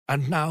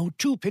And now,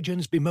 two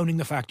pigeons bemoaning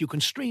the fact you can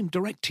stream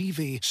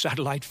DirecTV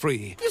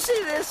satellite-free. You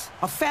see this?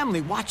 A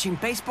family watching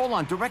baseball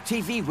on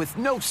DirecTV with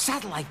no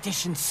satellite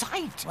dish in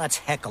sight. Let's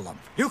heckle them.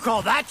 You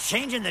call that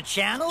changing the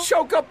channel?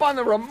 Choke up on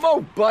the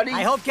remote, buddy.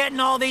 I hope getting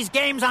all these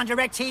games on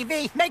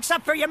DirecTV makes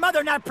up for your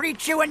mother not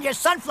pre-chewing your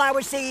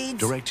sunflower seeds.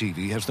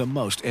 DirecTV has the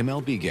most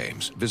MLB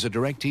games. Visit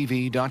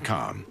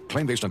DirecTV.com.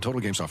 Claim based on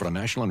total games offered on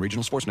national and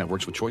regional sports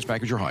networks with choice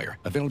package or higher.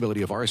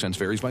 Availability of RSNs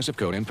varies by zip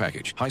code and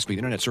package. High-speed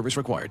internet service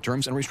required.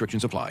 Terms and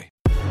restrictions apply.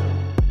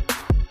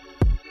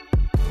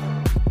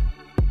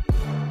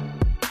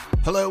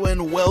 Hello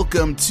and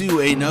welcome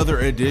to another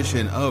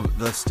edition of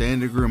the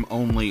Standig Room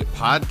Only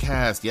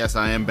podcast. Yes,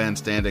 I am Ben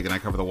Standig and I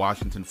cover the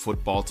Washington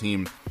football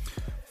team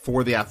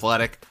for The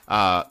Athletic.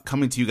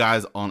 Coming to you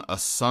guys on a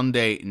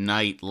Sunday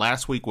night.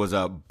 Last week was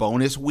a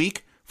bonus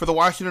week for the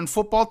Washington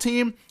football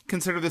team.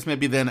 Consider this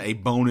maybe then a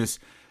bonus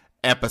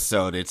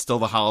episode. It's still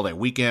the holiday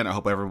weekend. I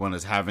hope everyone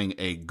is having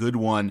a good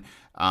one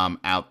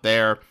out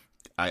there.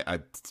 I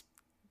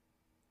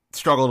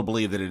struggle to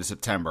believe that it is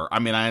September. I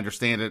mean, I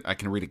understand it. I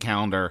can read a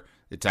calendar.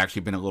 It's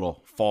actually been a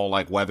little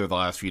fall-like weather the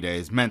last few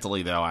days.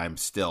 Mentally, though, I'm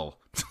still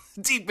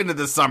deep into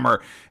the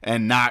summer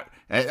and not.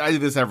 I do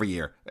this every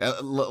year.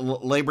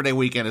 Labor Day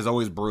weekend is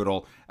always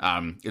brutal.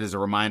 It is a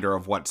reminder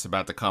of what's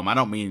about to come. I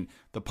don't mean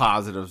the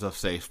positives of,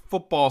 say,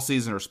 football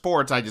season or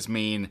sports. I just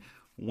mean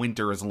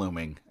winter is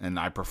looming, and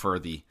I prefer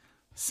the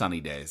sunny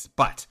days.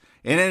 But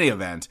in any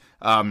event,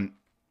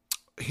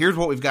 here's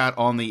what we've got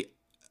on the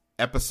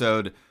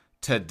episode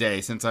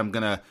today. Since I'm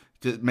going to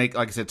make,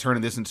 like I said,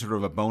 turning this into sort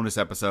of a bonus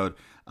episode,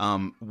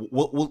 I'll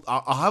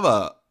have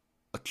a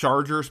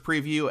Chargers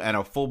preview and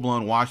a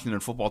full-blown Washington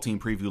football team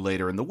preview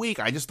later in the week.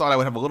 I just thought I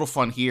would have a little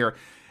fun here.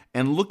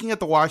 And looking at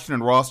the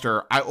Washington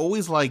roster, I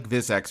always like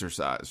this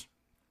exercise.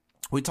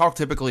 We talk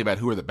typically about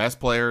who are the best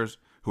players,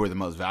 who are the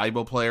most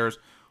valuable players.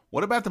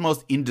 What about the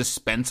most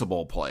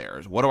indispensable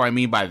players? What do I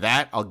mean by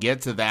that? I'll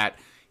get to that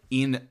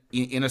in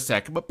a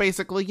second. But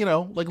basically,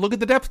 like look at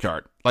the depth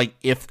chart. Like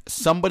if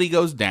somebody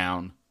goes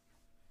down,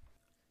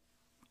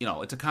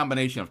 it's a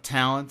combination of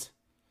talent,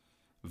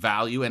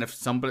 value, and if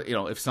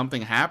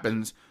something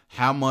happens,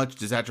 how much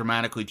does that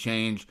dramatically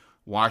change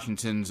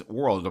Washington's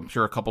world? I'm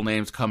sure a couple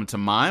names come to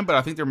mind, but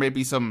I think there may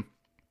be some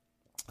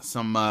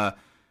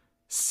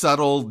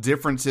subtle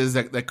differences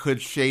that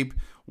could shape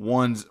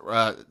one's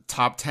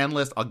top 10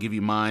 list. I'll give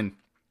you mine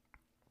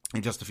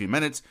in just a few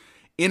minutes.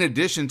 In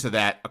addition to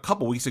that, a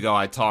couple weeks ago,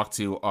 I talked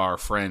to our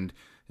friend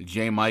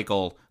Jay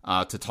Michael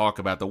to talk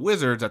about the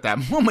Wizards. At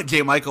that moment,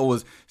 Jay Michael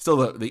was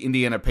still the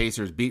Indiana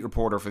Pacers beat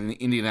reporter for the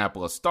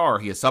Indianapolis Star.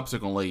 He has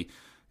subsequently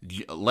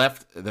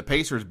left the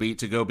Pacers beat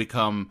to go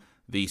become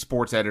the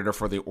sports editor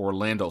for the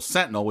Orlando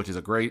Sentinel, which is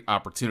a great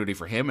opportunity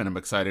for him, and I'm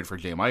excited for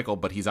Jay Michael.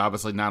 But he's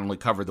obviously not only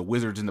covered the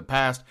Wizards in the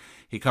past,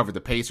 he covered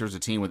the Pacers, a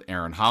team with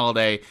Aaron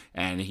Holiday,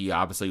 and he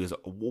obviously was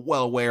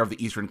well aware of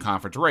the Eastern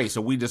Conference race. So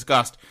we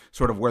discussed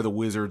sort of where the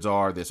Wizards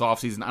are this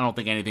offseason. I don't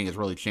think anything has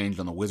really changed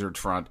on the Wizards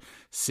front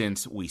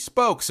since we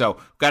spoke. So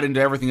got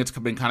into everything that's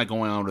been kind of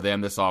going on with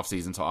them this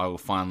offseason, so I will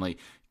finally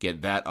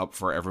get that up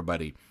for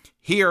everybody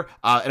here.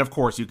 And of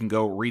course, you can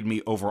go read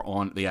me over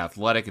on The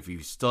Athletic. If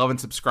you still haven't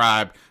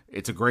subscribed,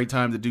 it's a great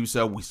time to do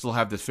so. We still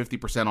have this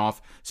 50%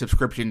 off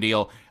subscription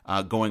deal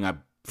going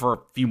up for a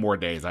few more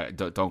days.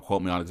 Don't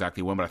quote me on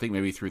exactly when, but I think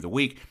maybe through the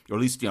week, or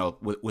at least,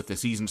 with the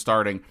season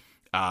starting,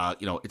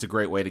 it's a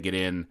great way to get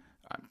in.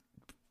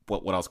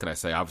 What else can I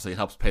say? Obviously, it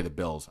helps pay the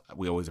bills.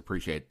 We always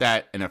appreciate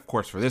that. And of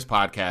course, for this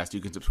podcast,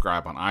 you can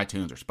subscribe on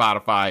iTunes or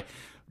Spotify.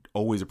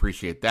 Always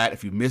appreciate that.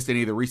 If you missed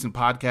any of the recent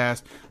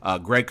podcasts,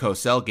 Greg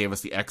Cosell gave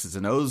us the X's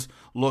and O's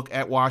look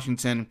at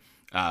Washington.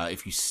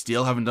 If you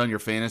still haven't done your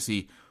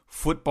fantasy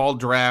football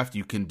draft,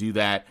 you can do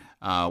that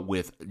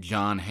with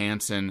John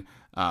Hansen.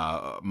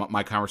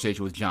 My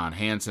conversation with John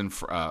Hansen,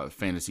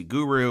 fantasy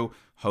guru,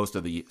 host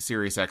of the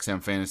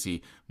SiriusXM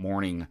Fantasy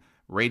Morning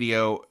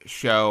Radio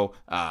show.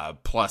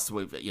 Plus,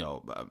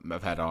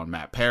 I've had on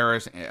Matt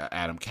Paris,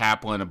 Adam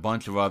Kaplan, a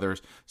bunch of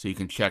others. So you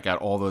can check out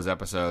all those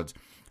episodes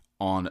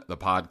on the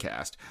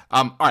podcast.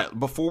 All right,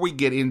 before we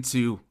get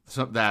into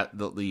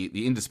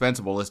the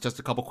indispensable list, just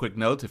a couple quick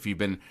notes if you've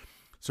been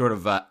sort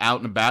of out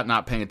and about,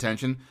 not paying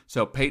attention.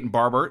 So Peyton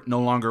Barber, no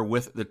longer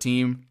with the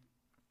team.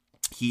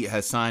 He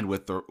has signed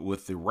with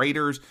the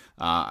Raiders,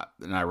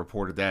 and I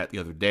reported that the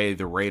other day.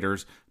 The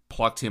Raiders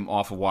plucked him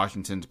off of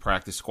Washington's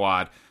practice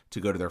squad to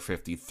go to their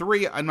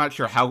 53. I'm not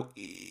sure how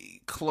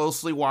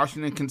closely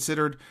Washington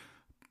considered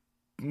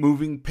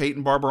moving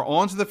Peyton Barber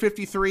onto the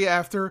 53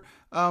 after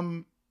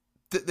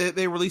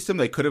they released him.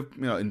 They could have,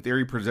 in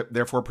theory,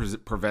 therefore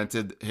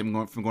prevented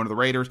him from going to the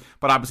Raiders.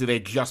 But obviously, they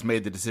just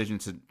made the decision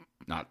to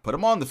not put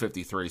him on the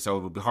 53. So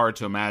it would be hard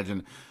to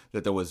imagine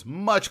that there was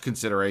much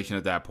consideration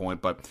at that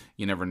point. But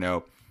you never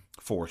know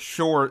for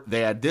sure.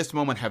 They, at this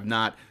moment, have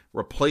not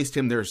replaced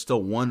him. There's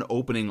still one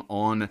opening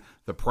on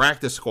the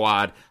practice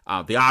squad.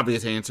 The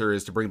obvious answer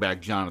is to bring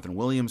back Jonathan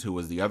Williams, who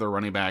was the other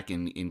running back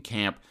in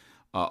camp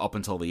up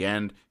until the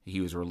end.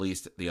 He was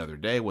released the other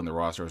day when the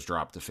roster was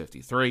dropped to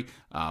 53.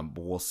 But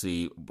we'll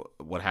see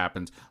what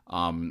happens.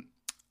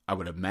 I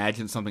would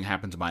imagine something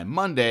happens by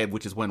Monday,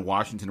 which is when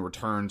Washington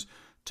returns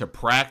to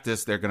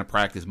practice. They're going to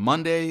practice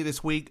Monday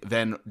this week,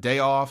 then day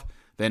off,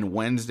 then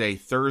Wednesday,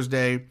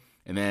 Thursday,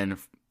 and then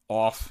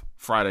off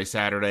Friday,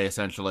 Saturday,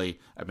 essentially.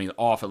 I mean,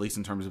 off at least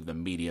in terms of the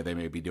media. They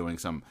may be doing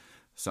some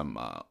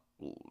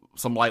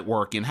light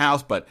work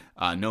in-house, but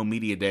no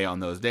media day on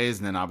those days.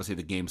 And then obviously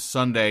the game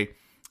Sunday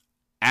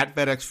at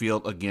FedEx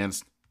Field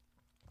against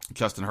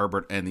Justin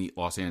Herbert and the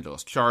Los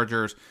Angeles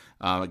Chargers.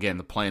 Again,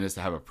 the plan is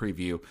to have a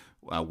preview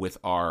with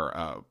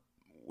our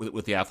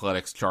with the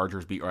Athletics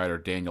Chargers beat writer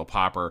Daniel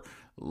Popper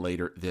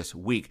later this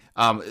week.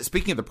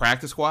 Speaking of the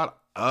practice squad,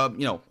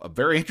 a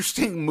very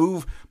interesting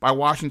move by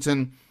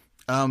Washington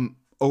the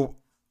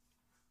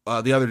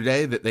other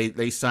day that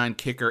they signed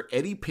kicker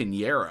Eddie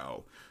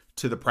Pinheiro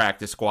to the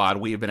practice squad.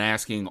 We have been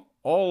asking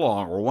all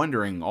along, we're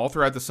wondering all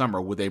throughout the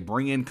summer, would they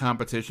bring in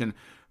competition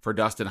for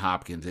Dustin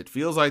Hopkins? It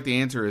feels like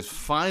the answer is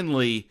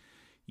finally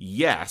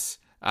yes.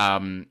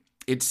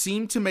 It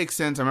seemed to make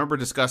sense. I remember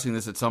discussing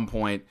this at some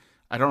point.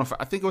 I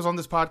think it was on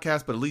this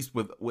podcast, but at least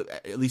with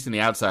at least in the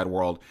outside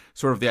world,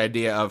 sort of the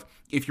idea of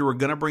if you were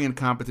going to bring in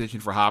competition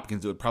for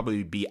Hopkins, it would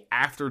probably be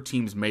after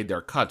teams made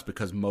their cuts,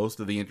 because most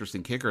of the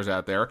interesting kickers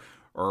out there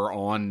are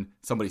on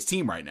somebody's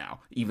team right now,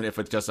 even if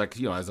it's just like,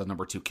 as a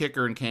number 2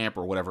 kicker in camp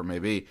or whatever it may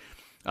be.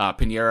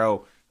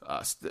 Pinheiro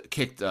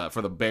kicked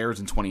for the Bears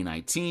in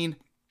 2019,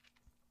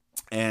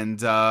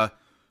 and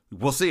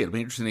we'll see. It'll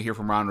be interesting to hear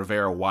from Ron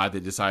Rivera why they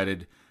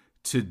decided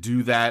to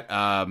do that.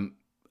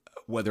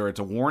 Whether it's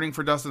a warning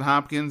for Dustin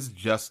Hopkins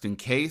just in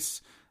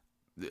case.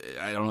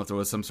 I don't know if there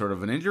was some sort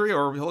of an injury,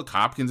 or look,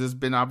 Hopkins has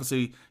been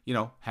obviously,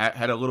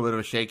 had a little bit of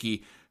a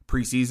shaky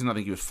preseason. I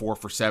think he was 4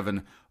 for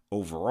 7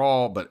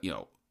 overall, but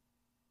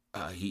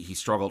he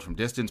struggled from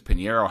distance.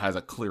 Pinheiro has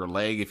a clear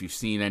leg. If you've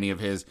seen any of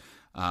his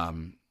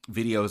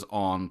videos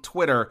on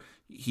Twitter,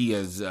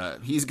 he's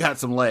got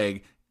some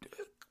leg.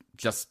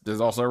 Just there's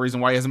also a reason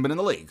why he hasn't been in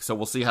the league. So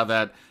we'll see how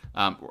that.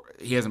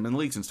 He hasn't been in the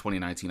league since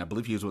 2019. I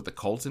believe he was with the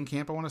Colts in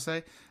camp, I want to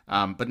say.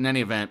 But in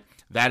any event,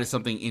 that is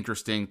something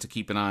interesting to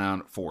keep an eye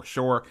on for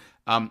sure.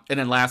 And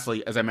then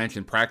lastly, as I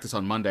mentioned, practice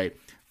on Monday.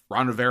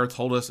 Ron Rivera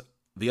told us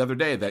the other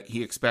day that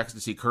he expects to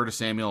see Curtis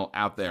Samuel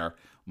out there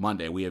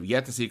Monday. We have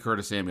yet to see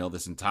Curtis Samuel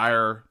this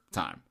entire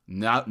time.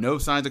 No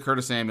signs of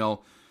Curtis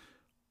Samuel.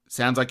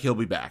 Sounds like he'll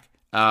be back.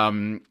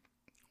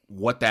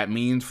 What that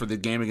means for the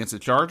game against the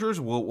Chargers,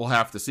 we'll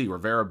have to see.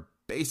 Rivera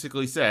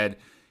basically said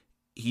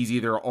he's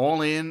either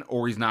all in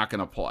or he's not going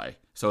to play.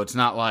 So it's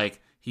not like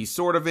he's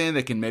sort of in.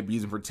 They can maybe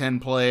use him for 10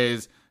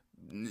 plays,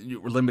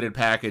 limited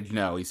package.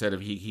 No, he said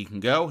if he can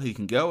go, he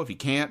can go. If he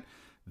can't,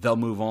 they'll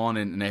move on,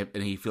 and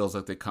he feels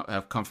like they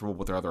have comfortable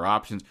with their other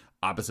options.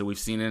 Obviously, we've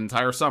seen an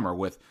entire summer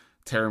with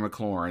Terry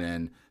McLaurin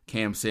and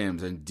Cam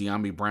Sims and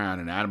De'Ami Brown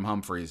and Adam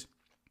Humphries.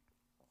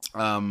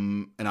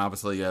 And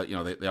obviously,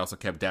 they also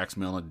kept Dax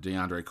Milne and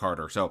DeAndre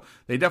Carter. So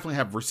they definitely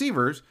have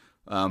receivers.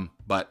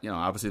 But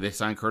obviously they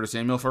signed Curtis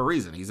Samuel for a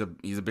reason. He's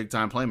a big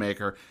time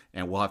playmaker,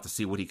 and we'll have to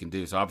see what he can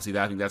do. So obviously,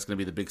 I think that's going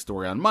to be the big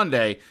story on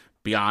Monday,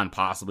 beyond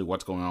possibly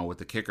what's going on with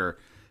the kicker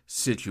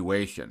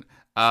situation.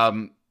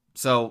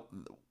 So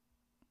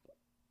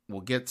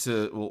we'll get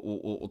to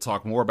we'll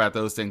talk more about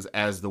those things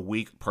as the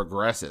week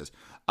progresses.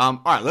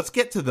 All right, let's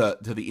get to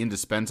the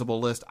indispensable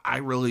list. I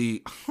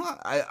really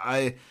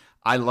I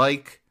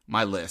like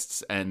my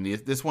lists, and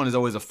this one is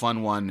always a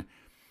fun one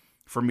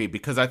for me,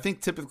 because I think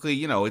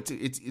typically,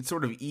 it's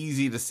sort of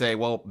easy to say,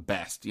 well,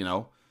 best,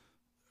 I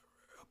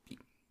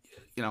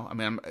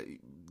mean,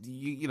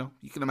 you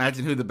can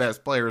imagine who the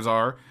best players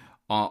are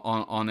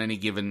on any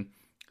given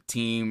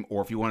team,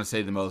 or if you want to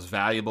say the most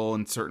valuable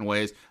in certain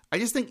ways. I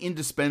just think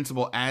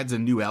indispensable adds a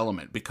new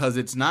element, because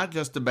it's not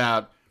just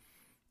about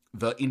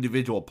the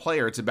individual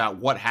player. It's about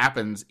what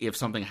happens if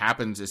something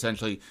happens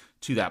essentially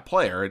to that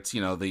player. It's,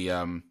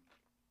 the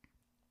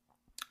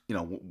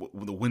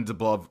wins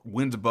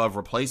above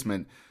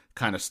replacement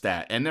kind of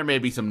stat. And there may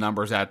be some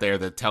numbers out there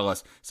that tell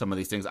us some of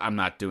these things. I'm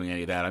not doing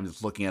any of that. I'm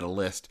just looking at a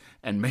list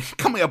and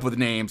coming up with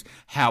names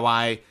how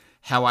I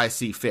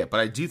see fit. But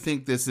I do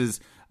think this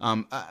is,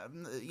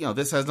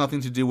 this has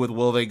nothing to do with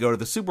will they go to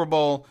the Super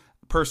Bowl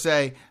per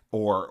se,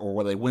 or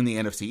will they win the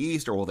NFC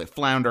East, or will they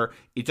flounder.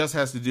 It just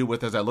has to do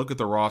with, as I look at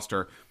the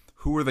roster,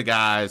 who are the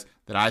guys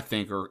that I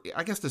think are,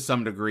 I guess to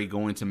some degree,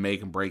 going to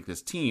make and break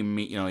this team,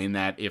 in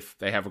that if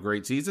they have a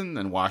great season,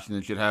 then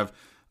Washington should have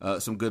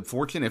some good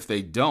fortune. If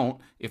they don't,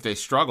 if they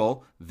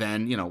struggle,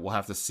 then, we'll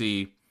have to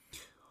see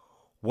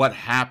what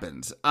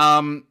happens.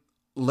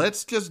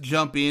 Let's just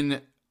jump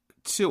in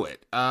to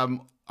it. I'll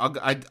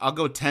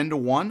go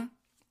 10-1. Does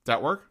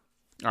that work?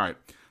 All right,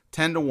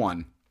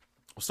 10-1.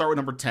 We'll start with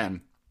number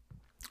 10.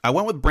 I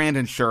went with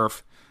Brandon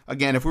Scherff.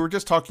 Again, if we were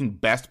just talking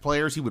best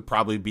players, he would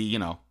probably be,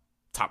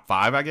 top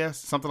 5, I guess,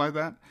 something like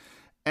that.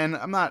 And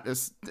I'm not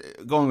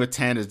going with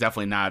 10 is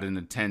definitely not an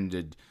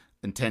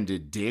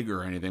intended dig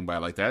or anything by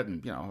like that.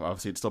 And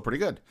obviously it's still pretty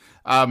good.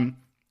 But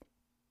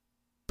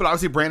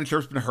obviously Brandon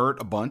Scherff's been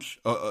hurt a bunch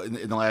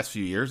in the last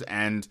few years,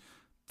 and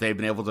they've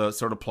been able to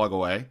sort of plug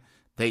away.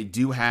 They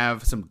do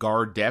have some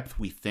guard depth,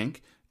 we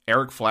think.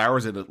 Eric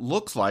Flowers, it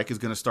looks like, is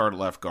going to start at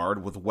left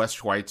guard, with Wes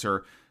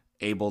Schweitzer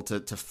able to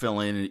fill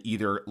in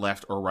either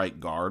left or right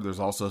guard. There's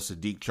also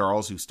Sadiq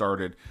Charles, who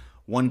started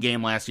one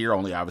game last year,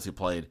 only obviously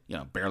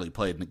barely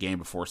played in the game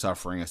before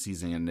suffering a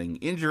season-ending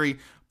injury,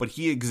 but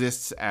he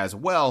exists as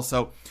well.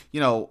 So,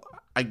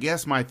 I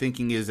guess my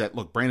thinking is that,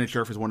 look, Brandon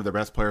Scherff is one of the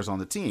best players on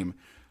the team.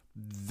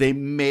 They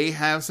may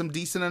have some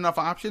decent enough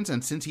options,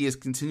 and since he has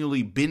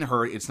continually been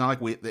hurt, it's not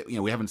like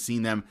we haven't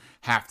seen them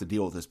have to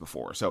deal with this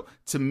before. So,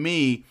 to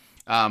me,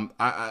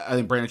 I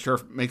think Brandon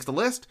Scherff makes the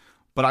list,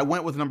 but I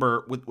went with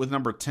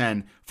number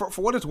 10. For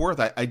what it's worth,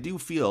 I do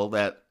feel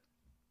that,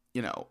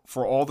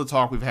 for all the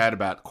talk we've had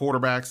about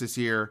quarterbacks this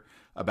year,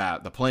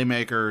 about the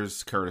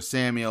playmakers, Curtis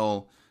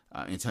Samuel,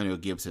 Antonio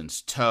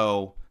Gibson's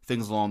toe,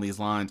 things along these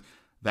lines,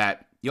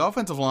 that the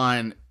offensive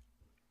line,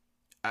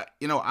 I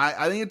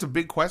think it's a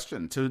big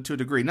question to a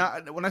degree. Now,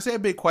 when I say a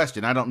big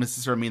question, I don't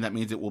necessarily mean that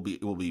means it will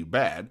be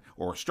bad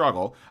or a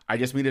struggle. I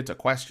just mean it's a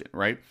question,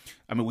 right?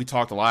 I mean, we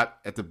talked a lot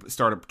at the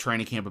start of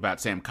training camp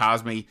about Sam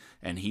Cosmi,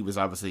 and he was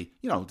obviously,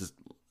 just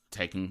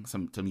taking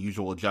some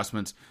usual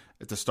adjustments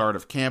at the start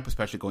of camp,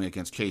 especially going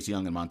against Chase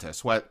Young and Montez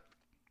Sweat.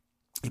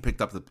 He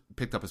picked up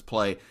his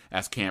play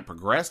as camp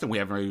progressed, and we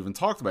haven't even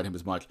talked about him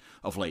as much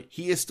of late.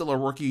 He is still a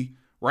rookie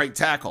right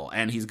tackle,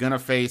 and he's going to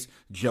face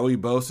Joey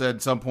Bosa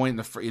at some point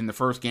in the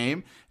first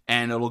game,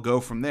 and it'll go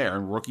from there.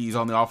 And rookies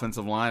on the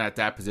offensive line at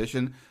that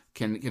position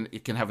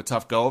can have a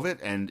tough go of it,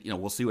 and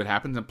we'll see what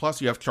happens. And plus,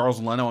 you have Charles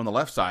Leno on the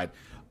left side.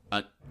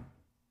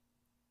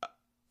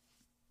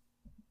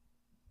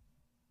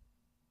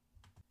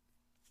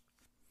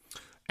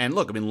 And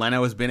look, I mean,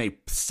 Leno has been a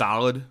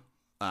solid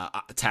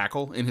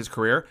tackle in his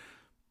career,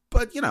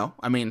 but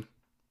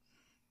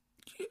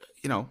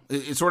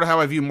it's sort of how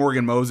I view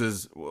Morgan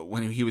Moses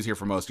when he was here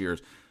for most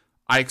years.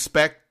 I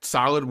expect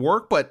solid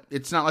work, but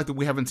it's not like that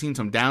we haven't seen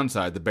some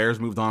downside. The Bears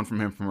moved on from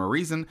him for a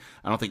reason.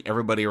 I don't think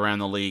everybody around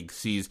the league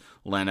sees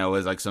Leno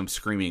as like some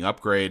screaming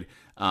upgrade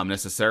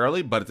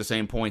necessarily, but at the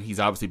same point,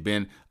 he's obviously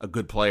been a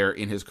good player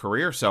in his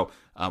career. So,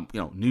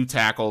 new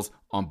tackles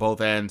on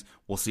both ends.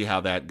 We'll see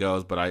how that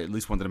goes, but I at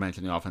least wanted to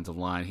mention the offensive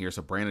line here.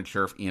 So Brandon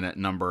Scherff in at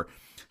number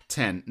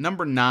 10.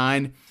 Number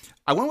 9,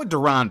 I went with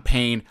Deron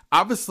Payne.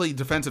 Obviously,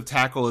 defensive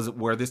tackle is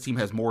where this team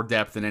has more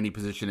depth than any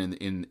position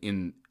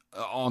in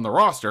on the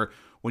roster.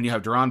 When you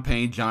have Deron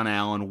Payne, John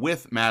Allen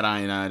with Matt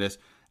Ioannidis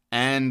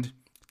and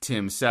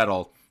Tim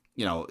Settle,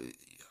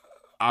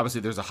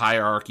 obviously there's a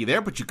hierarchy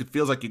there, but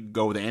feels like you could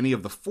go with any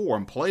of the 4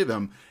 and play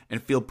them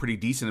and feel pretty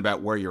decent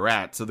about where you're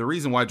at. So the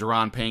reason why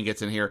Deron Payne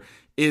gets in here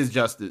is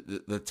just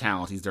the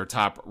talent. He's their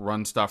top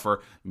run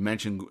stuffer.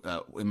 Mentioned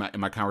in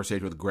my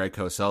conversation with Greg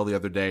Cosell the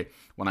other day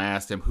when I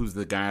asked him who's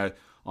the guy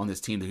on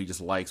this team that he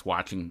just likes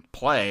watching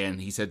play,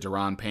 and he said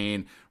Deron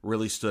Payne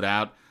really stood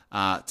out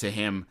to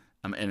him.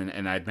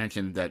 And I'd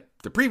mentioned that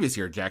the previous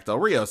year, Jack Del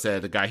Rio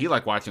said the guy he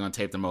liked watching on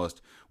tape the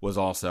most was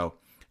also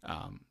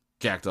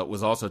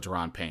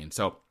Deron Payne.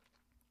 So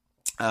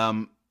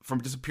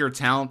from just a pure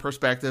talent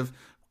perspective,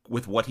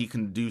 with what he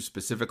can do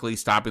specifically,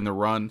 stopping the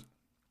run,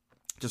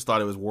 just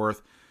thought it was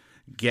worth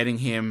getting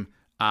him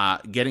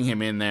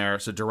in there.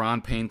 So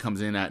Deron Payne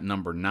comes in at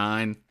number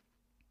 9.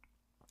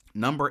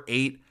 Number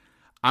 8,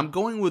 I'm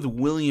going with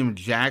William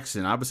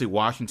Jackson. Obviously,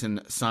 Washington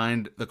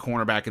signed the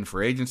cornerback in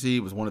free agency. He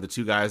was one of the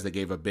 2 guys they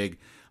gave a big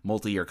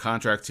multi-year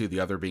contract to,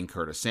 the other being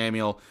Curtis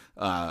Samuel,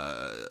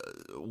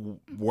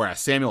 whereas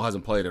Samuel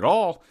hasn't played at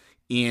all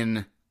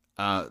in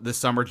this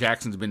summer.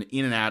 Jackson's been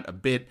in and out a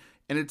bit,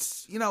 and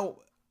it's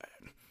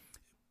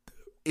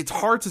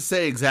hard to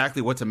say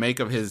exactly what to make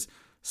of his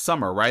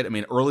summer, right? I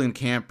mean, early in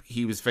camp,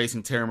 he was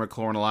facing Terry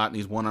McLaurin a lot in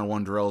these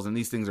one-on-one drills, and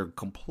these things are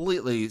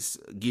completely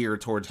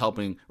geared towards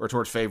helping or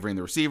towards favoring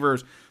the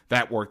receivers.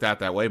 That worked out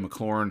that way.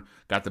 McLaurin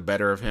got the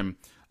better of him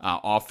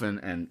often,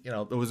 and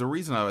there was a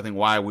reason, I think,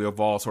 why we have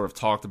all sort of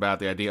talked about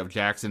the idea of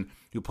Jackson,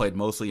 who played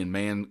mostly in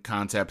man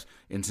concepts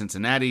in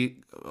Cincinnati,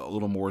 a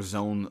little more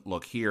zone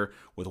look here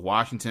with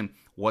Washington.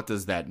 What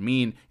does that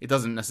mean? It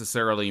doesn't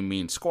necessarily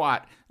mean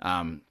squat.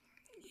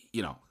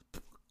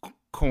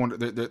 Corner,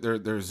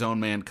 they're zone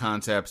man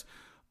concepts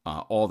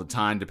all the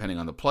time, depending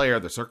on the player,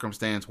 the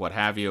circumstance, what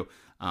have you.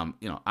 I'm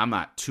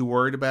not too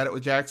worried about it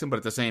with Jackson, but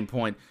at the same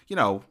point,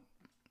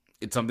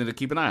 it's something to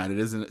keep an eye on. It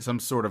isn't some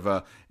sort of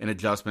an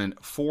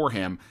adjustment for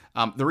him.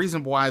 The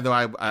reason why, though,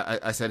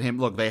 I said him.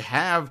 Look, they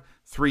have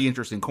 3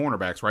 interesting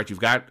cornerbacks, right? You've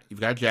got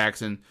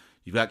Jackson,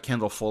 you've got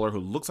Kendall Fuller, who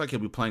looks like he'll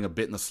be playing a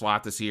bit in the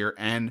slot this year,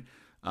 and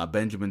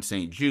Benjamin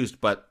St-Juste.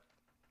 But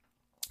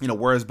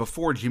whereas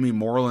before Jimmy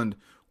Moreland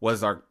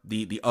was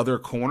the other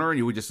corner, and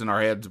you would just in our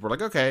heads we're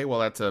like, okay, well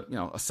that's a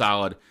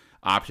solid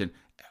option.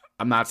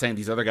 I'm not saying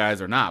these other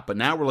guys are not, but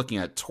now we're looking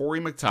at Torrey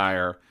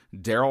McTyer,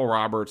 Darryl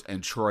Roberts,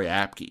 and Troy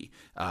Apke.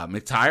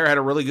 McTyer had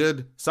a really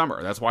good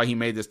summer. That's why he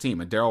made this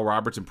team. And Darryl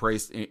Roberts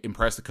impressed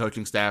the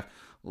coaching staff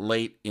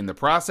late in the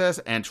process,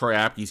 and Troy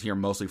Apke's here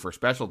mostly for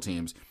special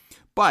teams.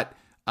 But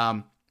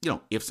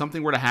if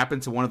something were to happen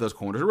to one of those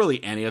corners, or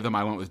really any of them,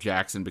 I went with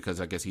Jackson because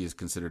I guess he is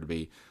considered to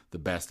be the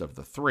best of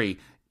the 3.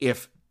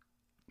 If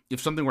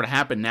if something were to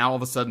happen, now all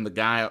of a sudden the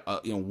guy,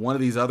 one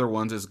of these other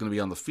ones is going to be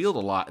on the field a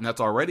lot, and that's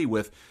already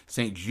with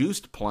St.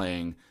 Just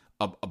playing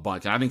a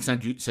bunch. And I think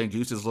St.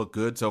 Just has looked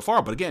good so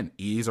far, but again,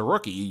 he's a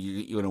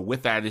rookie.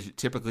 With that is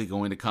typically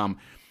going to come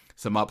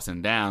some ups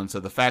and downs. So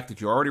the fact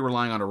that you're already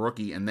relying on a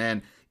rookie, and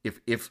then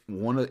if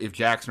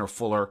Jackson or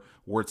Fuller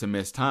were to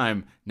miss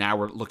time, now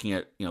we're looking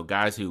at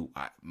guys who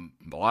a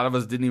lot of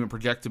us didn't even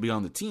project to be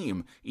on the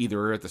team,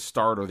 either at the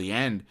start or the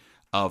end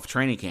of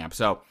training camp.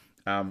 So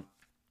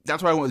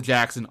that's why I went with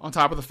Jackson. On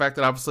top of the fact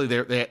that obviously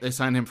they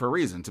signed him for a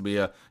reason, to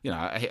be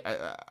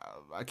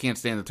I can't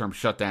stand the term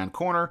shutdown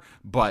corner,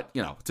 but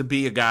to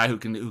be a guy who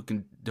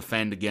can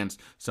defend against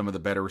some of the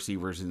better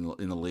receivers in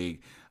the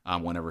league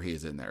whenever he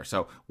is in there.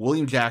 So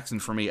William Jackson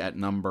for me at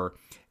number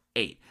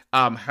 8.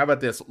 How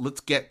about this?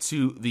 Let's get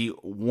to the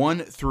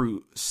 1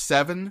 through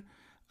 7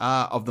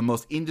 of the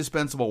most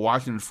indispensable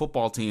Washington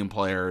football team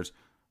players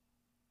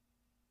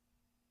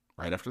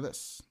right after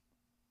this.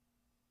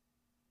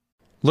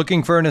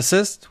 Looking for an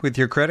assist with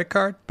your credit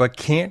card, but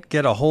can't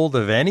get a hold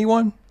of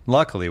anyone?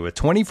 Luckily, with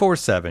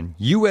 24/7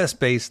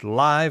 U.S.-based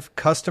live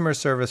customer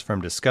service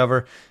from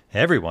Discover,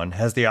 everyone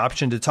has the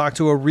option to talk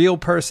to a real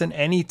person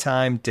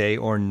anytime, day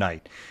or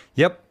night.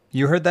 Yep,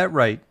 you heard that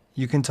right.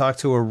 You can talk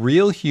to a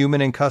real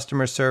human in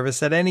customer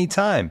service at any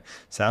time.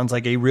 Sounds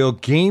like a real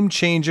game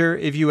changer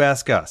if you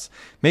ask us.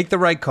 Make the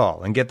right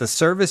call and get the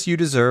service you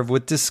deserve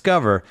with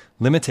Discover.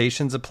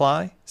 Limitations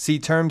apply. See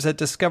terms at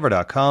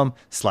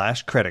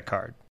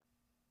discover.com/creditcard.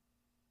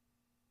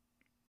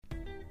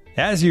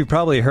 As you've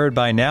probably heard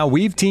by now,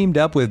 we've teamed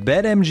up with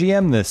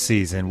BetMGM this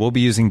season. We'll be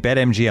using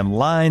BetMGM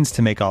lines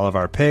to make all of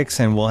our picks,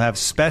 and we'll have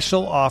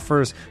special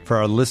offers for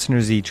our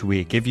listeners each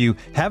week. If you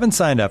haven't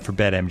signed up for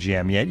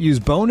BetMGM yet, use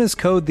bonus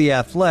code The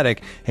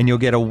Athletic, and you'll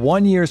get a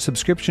 1-year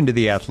subscription to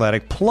The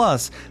Athletic,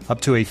 plus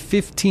up to a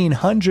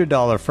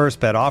 $1,500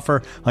 first bet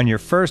offer on your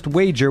first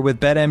wager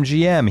with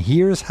BetMGM.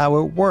 Here's how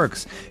it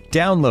works.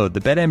 Download the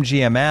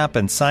BetMGM app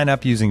and sign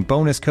up using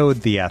bonus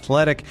code The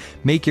Athletic.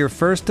 Make your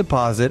first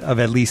deposit of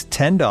at least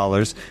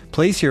 $10.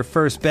 Place your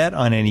first bet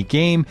on any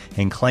game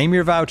and claim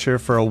your voucher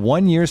for a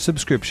 1-year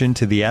subscription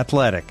to The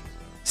Athletic.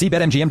 See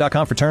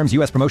BetMGM.com for terms.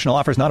 U.S. promotional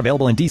offers not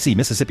available in D.C.,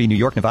 Mississippi, New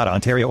York, Nevada,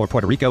 Ontario, or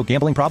Puerto Rico.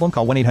 Gambling problem?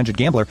 Call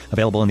 1-800-GAMBLER.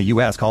 Available in the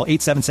U.S. Call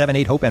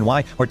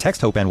 877-8-HOPE-NY or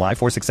text HOPE-NY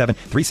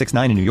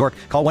 467-369 in New York.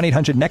 Call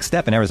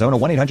 1-800-NEXT-STEP in Arizona.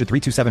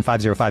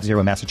 1-800-327-5050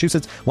 in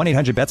Massachusetts.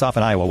 1-800-BETS-OFF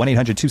in Iowa.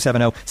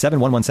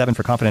 1-800-270-7117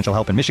 for confidential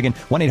help in Michigan.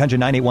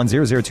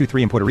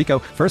 1-800-981-0023 in Puerto Rico.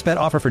 First bet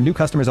offer for new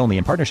customers only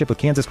in partnership with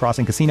Kansas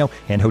Crossing Casino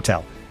and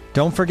Hotel.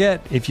 Don't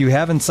forget, if you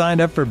haven't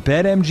signed up for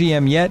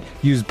BetMGM yet,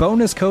 use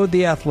bonus code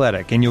The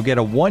Athletic, and you'll get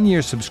a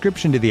 1-year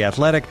subscription to The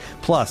Athletic,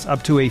 plus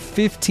up to a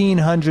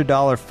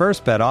 $1,500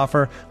 first bet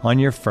offer on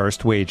your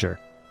first wager.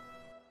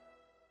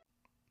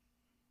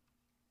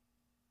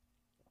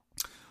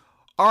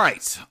 All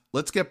right,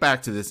 let's get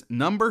back to this.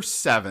 Number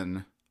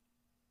 7.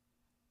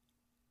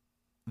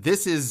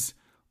 This is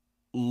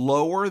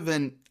lower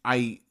than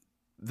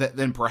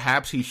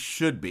perhaps he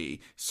should be.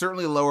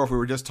 Certainly lower if we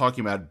were just talking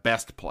about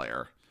best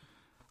player.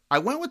 I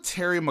went with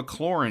Terry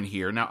McLaurin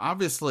here. Now,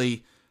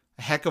 obviously,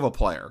 a heck of a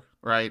player,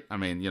 right? I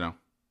mean,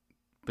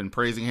 been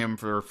praising him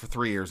for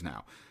 3 years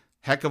now.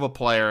 Heck of a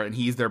player, and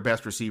he's their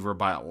best receiver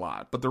by a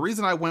lot. But the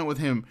reason I went with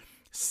him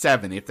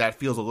 7, if that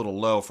feels a little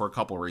low, for a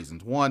couple of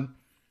reasons. One,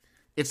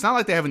 it's not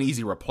like they have an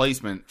easy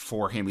replacement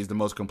for him. He's the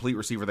most complete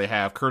receiver they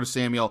have. Curtis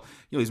Samuel,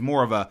 he's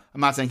more of I'm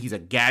not saying he's a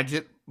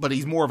gadget, but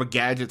he's more of a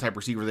gadget type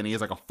receiver than he is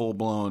like a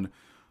full-blown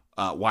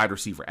wide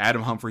receiver.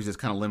 Adam Humphries is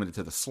kind of limited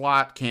to the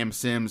slot. Cam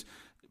Sims,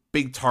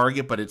 big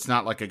target, but it's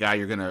not like a guy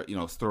you're going to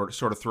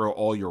throw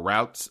all your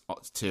routes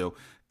to.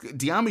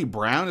 De'Ami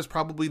Brown is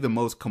probably the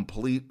most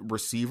complete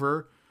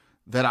receiver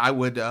that I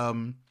would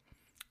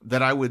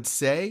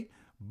say,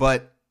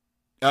 but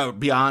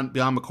beyond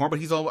McLaurin, but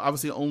he's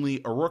obviously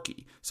only a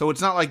rookie. So it's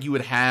not like you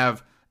would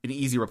have an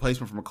easy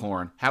replacement for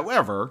McLaurin.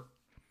 However,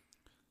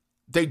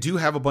 they do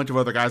have a bunch of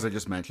other guys I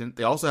just mentioned.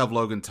 They also have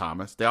Logan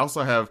Thomas. They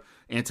also have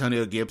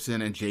Antonio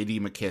Gibson and J.D.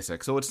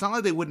 McKissick. So it's not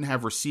like they wouldn't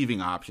have receiving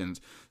options.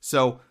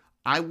 So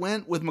I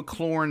went with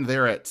McLaurin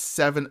there at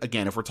 7.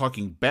 Again, if we're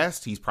talking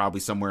best, he's probably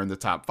somewhere in the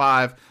top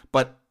 5.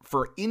 But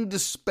for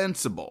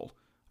indispensable,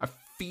 I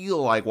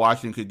feel like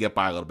Washington could get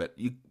by a little bit.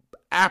 You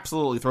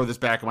absolutely throw this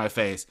back in my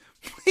face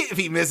if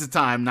he misses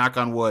time, knock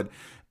on wood,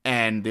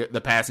 and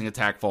the passing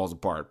attack falls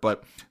apart.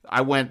 But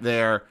I went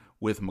there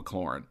with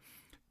McLaurin.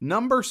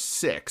 Number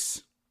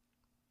 6,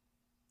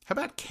 how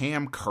about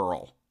Kam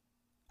Curl?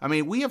 I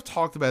mean, we have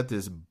talked about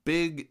this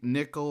big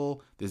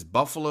nickel, this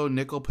Buffalo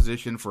nickel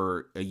position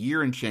for a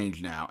year and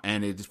change now,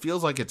 and it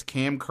feels like it's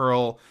Kam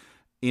Curl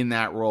in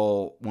that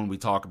role when we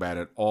talk about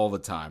it all the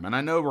time. And I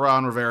know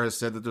Ron Rivera has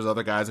said that there's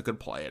other guys that could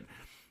play it,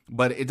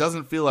 but it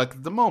doesn't feel like,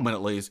 at the moment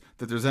at least,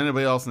 that there's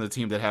anybody else in the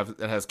team that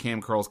has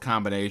Kam Curl's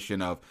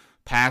combination of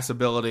pass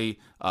ability,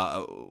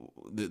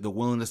 the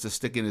willingness to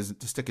stick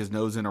his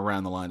nose in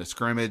around the line of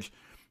scrimmage,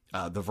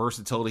 the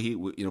versatility,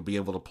 be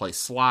able to play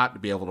slot, to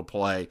be able to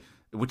play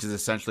which is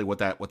essentially what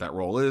that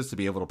role is, to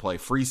be able to play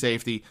free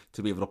safety,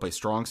 to be able to play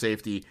strong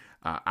safety.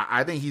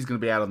 I think he's going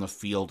to be out on the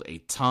field a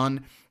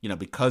ton,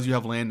 because you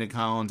have Landon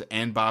Collins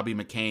and Bobby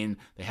McCain.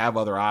 They have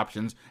other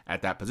options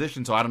at that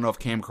position. So I don't know if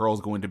Kam Curl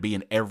is going to be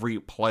an every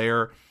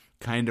player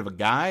kind of a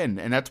guy.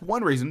 And that's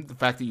one reason. The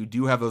fact that you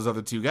do have those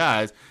other two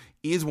guys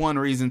is one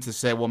reason to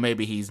say, well,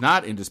 maybe he's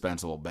not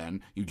indispensable,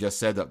 Ben. You just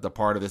said that the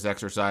part of this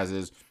exercise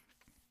is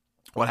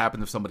what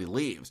happens if somebody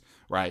leaves,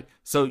 right?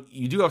 So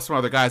you do have some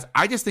other guys.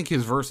 I just think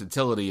his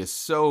versatility is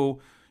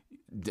so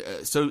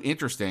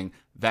interesting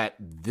that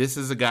this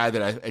is a guy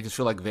that I just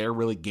feel like they're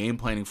really game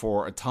planning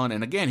for a ton.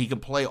 And again, he can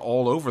play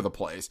all over the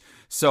place.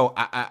 So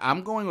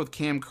I'm going with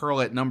Kam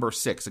Curl at number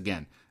 6.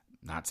 Again,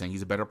 not saying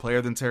he's a better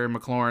player than Terry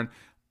McLaurin.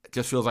 It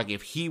just feels like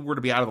if he were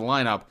to be out of the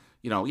lineup,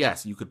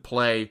 yes, you could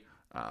play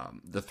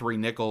the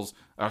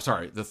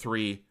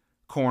three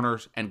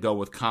corners and go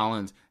with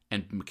Collins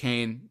and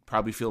McCain.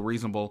 Probably feel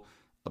reasonable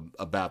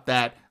about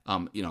that.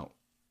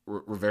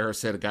 Rivera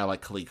said a guy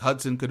like Khaleke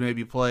Hudson could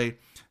maybe play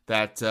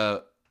that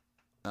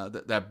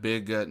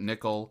big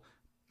nickel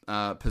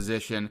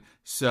position.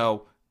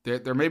 So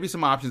there may be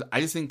some options.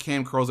 I just think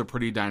Kam Curl's a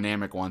pretty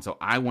dynamic one. So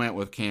I went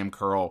with Kam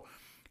Curl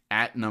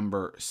at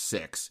number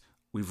 6.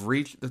 We've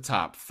reached the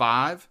top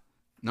 5.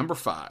 Number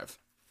 5.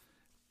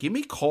 Give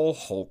me Cole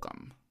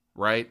Holcomb,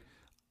 right?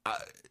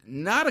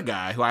 Not a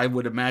guy who I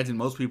would imagine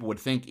most people would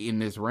think in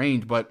this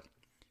range, but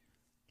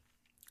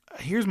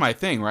here's my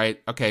thing,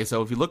 right? Okay,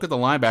 so if you look at the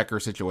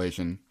linebacker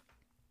situation,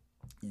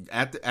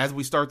 as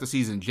we start the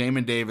season,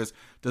 Jamin Davis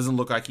doesn't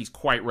look like he's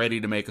quite ready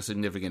to make a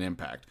significant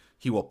impact.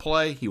 He will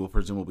play. He will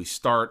presumably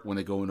start when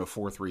they go into a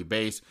 4-3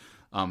 base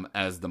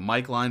as the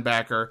Mike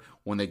linebacker.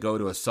 When they go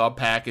to a sub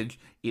package,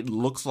 it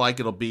looks like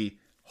it'll be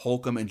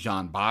Holcomb and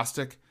John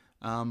Bostic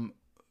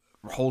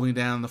holding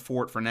down the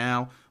fort for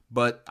now.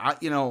 But I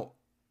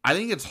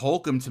think it's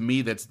Holcomb to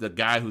me that's the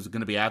guy who's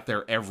going to be out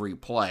there every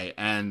play,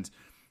 and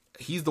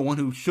he's the one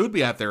who should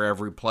be out there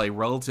every play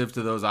relative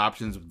to those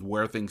options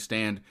where things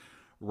stand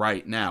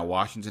right now.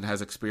 Washington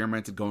has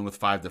experimented going with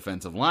 5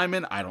 defensive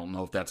linemen. I don't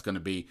know if that's going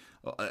to be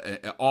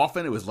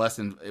often.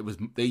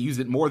 They used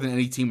it more than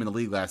any team in the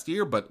league last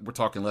year, but we're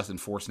talking less than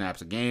 4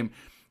 snaps a game.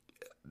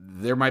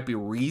 There might be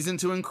reason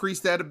to increase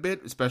that a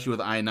bit, especially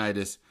with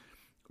Ioannidis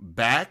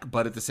back,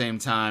 but at the same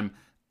time,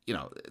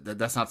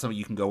 that's not something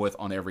you can go with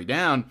on every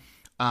down.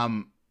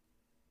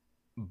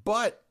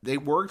 But they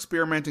were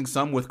experimenting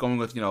some with going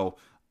with,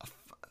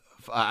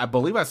 I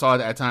believe I saw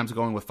it at times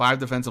going with 5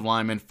 defensive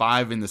linemen,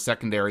 5 in the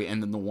secondary,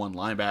 and then the 1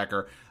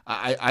 linebacker.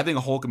 I think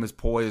Holcomb is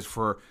poised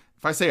for,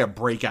 if I say a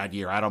breakout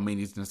year, I don't mean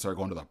he's necessarily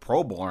going to the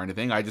Pro Bowl or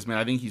anything. I just mean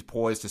I think he's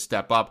poised to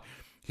step up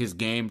his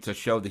game to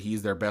show that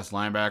he's their best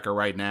linebacker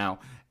right now.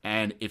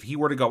 And if he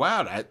were to go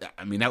out,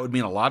 I mean, that would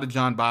mean a lot of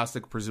John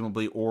Bostic,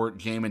 presumably, or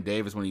Jamin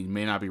Davis when he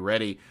may not be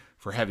ready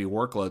for heavy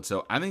workload.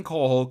 So I think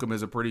Cole Holcomb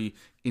is a pretty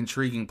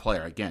intriguing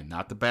player. Again,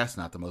 not the best,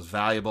 not the most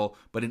valuable,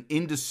 but an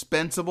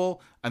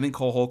indispensable. I think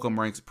Cole Holcomb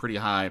ranks pretty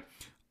high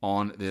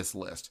on this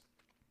list.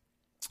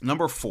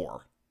 Number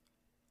 4.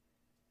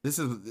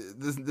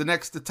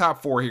 The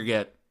top 4 here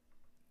get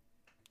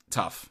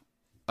tough.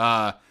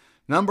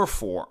 Number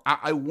 4.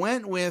 I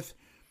went with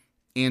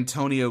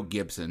Antonio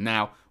Gibson.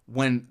 Now,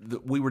 when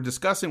we were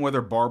discussing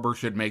whether Barber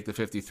should make the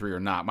 53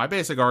 or not, my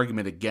basic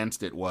argument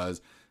against it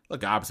was,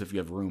 look, obviously, if you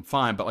have room,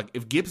 fine. But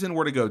if Gibson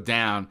were to go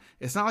down,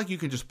 it's not like you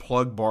can just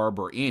plug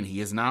Barber in. He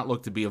has not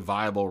looked to be a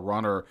viable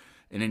runner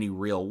in any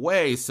real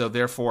way. So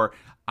therefore,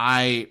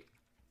 was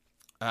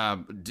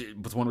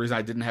one reason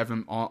I didn't have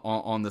him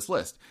on this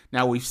list.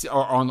 Now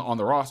on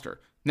the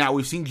roster. Now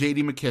we've seen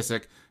J.D.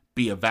 McKissic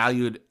be a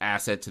valued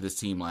asset to this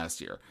team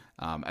last year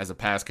as a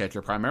pass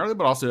catcher primarily,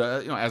 but also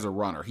as a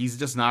runner. He's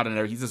just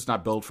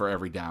not built for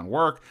every down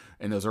work.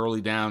 And those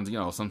early downs,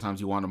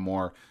 sometimes you want a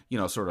more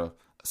sort of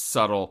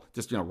subtle,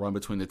 just run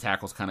between the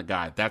tackles kind of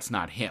guy. That's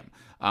not him.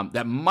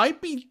 That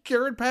might be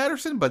Jared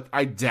Patterson, but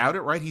I doubt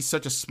it. Right? He's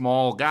such a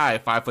small guy,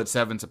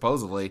 5'7"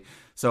 supposedly.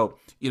 So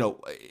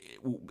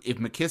if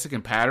McKissic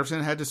and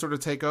Patterson had to sort of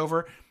take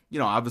over,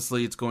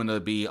 obviously it's going to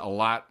be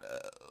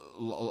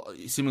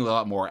seemingly a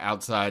lot more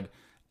outside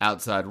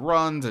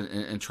runs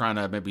and trying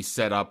to maybe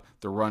set up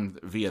the run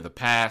via the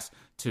pass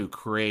to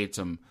create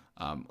some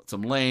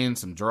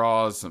lanes, some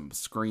draws, some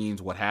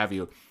screens, what have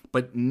you.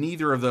 But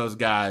neither of those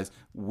guys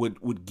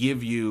would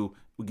give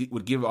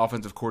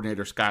offensive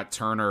coordinator Scott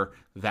Turner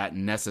that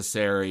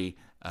necessary,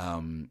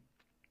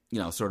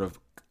 sort of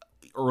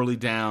early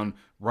down,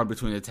 run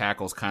between the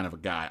tackles kind of a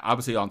guy.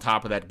 Obviously, on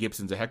top of that,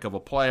 Gibson's a heck of a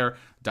player,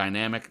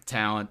 dynamic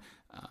talent.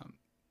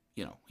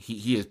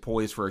 He is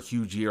poised for a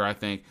huge year, I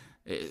think,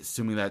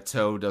 assuming that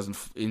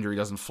injury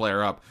doesn't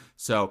flare up.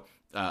 So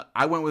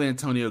I went with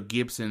Antonio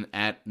Gibson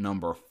at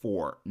number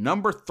 4.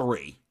 Number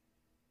 3.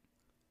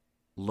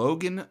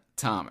 Logan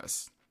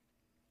Thomas.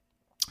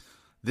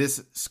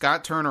 This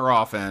Scott Turner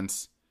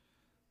offense,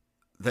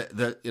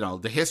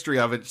 the history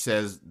of it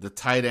says the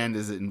tight end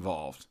is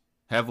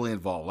heavily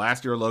involved.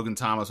 Last year, Logan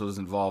Thomas was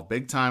involved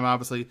big time,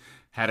 obviously,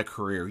 had a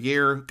career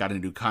year, got a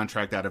new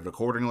contract out of it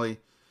accordingly.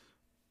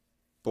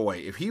 Boy,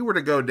 if he were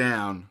to go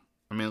down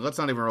I mean, let's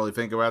not even really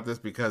think about this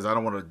because I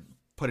don't want to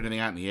put anything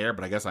out in the air,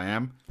 but I guess I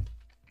am.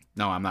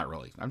 No, I'm not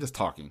really. I'm just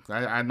talking.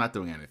 I'm not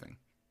doing anything.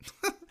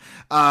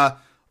 I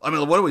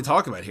mean, what do we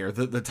talk about here?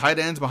 The tight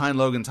ends behind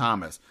Logan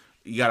Thomas.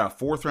 You got a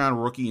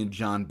 4th-round rookie in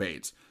John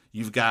Bates.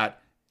 You've got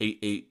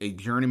a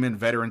journeyman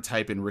veteran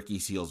type in Ricky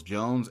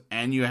Seals-Jones,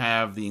 and you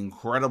have the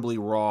incredibly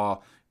raw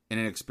and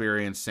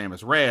inexperienced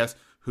Sammis Reyes,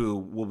 who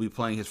will be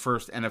playing his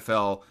first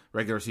NFL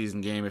regular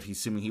season game, if he's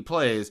assuming he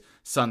plays,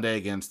 Sunday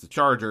against the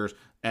Chargers,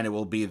 and it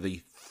will be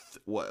the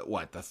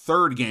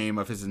third game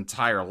of his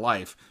entire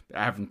life,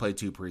 having played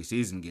 2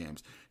 preseason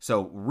games.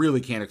 So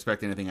really can't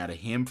expect anything out of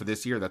him for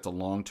this year. That's a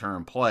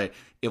long-term play.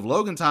 If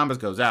Logan Thomas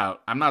goes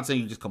out, I'm not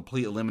saying you just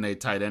completely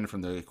eliminate tight end from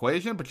the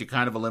equation, but you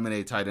kind of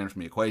eliminate tight end from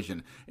the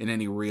equation in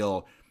any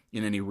real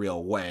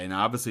way. And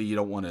obviously you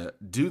don't want to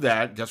do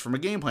that just from a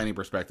game planning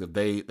perspective.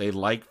 They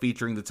like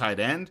featuring the tight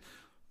end.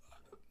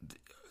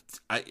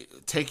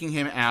 Taking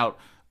him out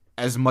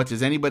as much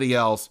as anybody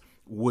else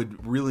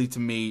would really, to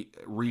me,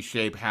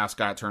 reshape how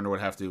Scott Turner would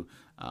have to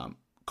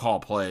call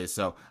plays.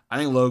 So I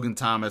think Logan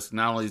Thomas,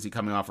 not only is he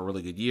coming off a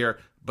really good year,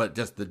 but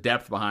just the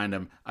depth behind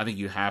him, I think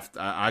you have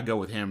to, I go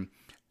with him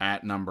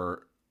at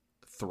number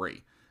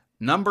 3.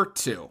 Number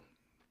 2.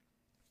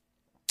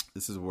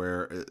 This is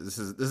where this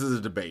is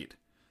a debate,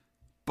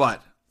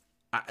 but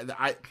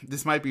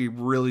this might be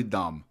really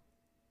dumb.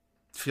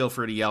 Feel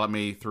free to yell at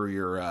me through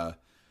your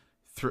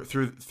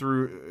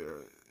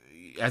through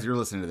as you're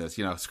listening to this,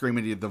 scream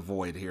into the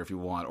void here if you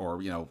want,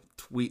 or,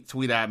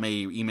 tweet at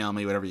me, email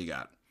me, whatever you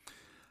got.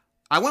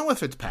 I went with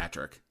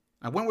Fitzpatrick.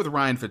 I went with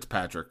Ryan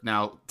Fitzpatrick.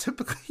 Now,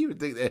 typically, you would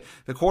think that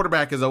the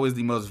quarterback is always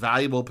the most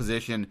valuable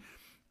position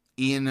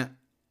in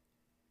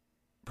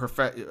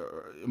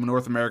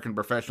North American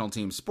professional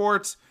team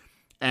sports,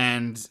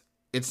 and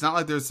it's not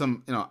like there's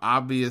some,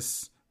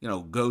 obvious,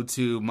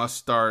 go-to,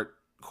 must-start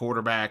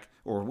quarterback,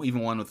 or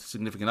even one with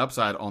significant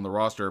upside on the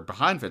roster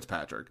behind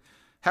Fitzpatrick.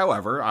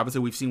 However,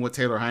 obviously we've seen what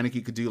Taylor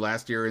Heineke could do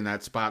last year in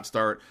that spot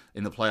start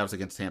in the playoffs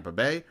against Tampa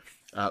Bay.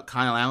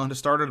 Kyle Allen has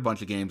started a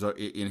bunch of games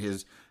in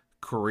his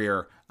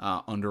career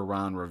under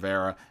Ron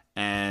Rivera.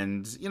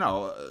 And,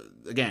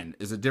 again,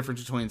 is a difference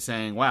between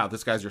saying, wow,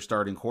 this guy's your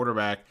starting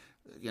quarterback,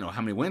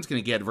 how many wins can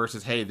he get,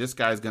 versus, hey, this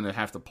guy's going to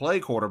have to play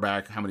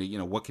quarterback. How many,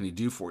 what can he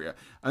do for you?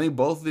 I think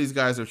both of these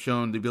guys have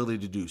shown the ability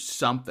to do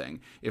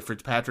something. If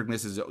Fitzpatrick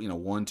misses,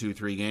 1, 2,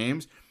 3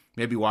 games,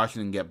 maybe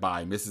Washington get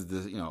by, misses the,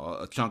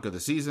 a chunk of the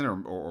season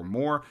or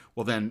more,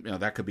 well then,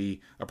 that could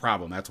be a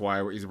problem. That's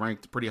why he's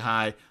ranked pretty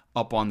high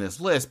up on this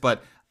list.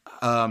 But,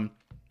 and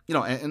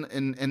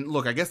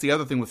look, I guess the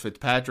other thing with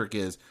Fitzpatrick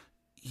is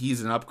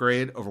he's an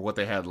upgrade over what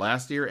they had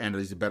last year, and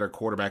he's a better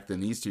quarterback than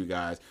these two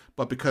guys.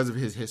 But because of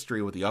his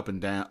history with the ups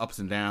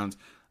and downs,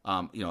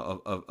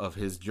 of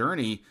his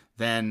journey,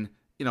 then,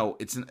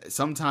 it's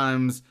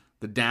sometimes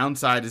the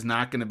downside is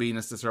not going to be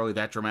necessarily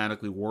that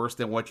dramatically worse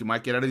than what you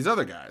might get out of these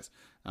other guys.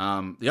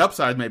 The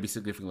upside may be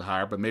significantly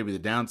higher, but maybe the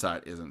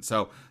downside isn't.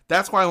 So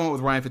that's why I went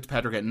with Ryan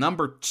Fitzpatrick at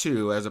number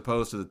 2 as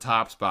opposed to the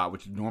top spot,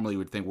 which normally you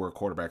would think where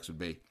quarterbacks would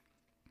be.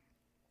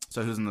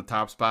 So who's in the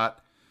top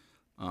spot?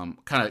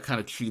 Kind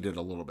of cheated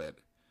a little bit.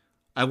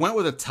 I went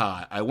with a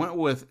tie. I went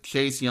with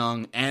Chase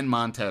Young and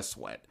Montez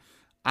Sweat.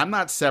 I'm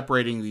not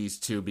separating these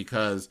two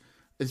because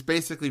it's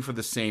basically for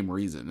the same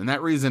reason. And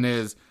that reason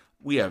is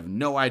we have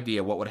no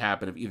idea what would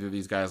happen if either of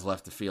these guys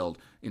left the field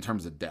in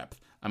terms of depth.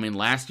 I mean,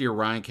 last year,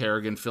 Ryan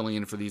Kerrigan filling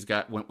in for these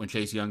guys when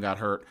Chase Young got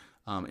hurt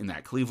in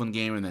that Cleveland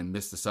game and then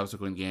missed the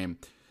subsequent game.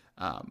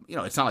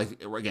 It's not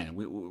like, again,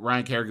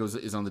 Ryan Kerrigan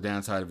is on the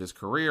downside of his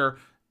career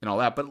and all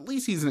that, but at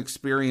least he's an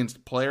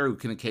experienced player who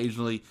can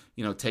occasionally,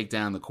 take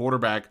down the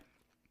quarterback.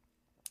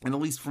 And at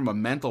least from a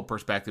mental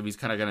perspective, he's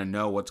kind of going to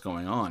know what's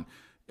going on.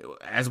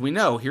 As we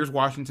know, here's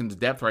Washington's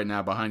depth right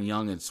now behind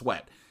Young and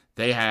Sweat.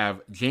 They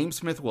have James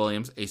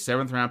Smith-Williams, a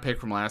 7th-round pick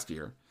from last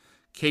year,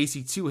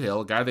 Casey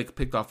Toohill, a guy they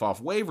picked off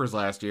waivers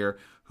last year,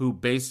 who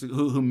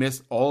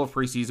missed all of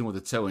preseason with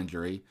a toe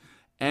injury,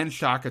 and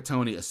Shaka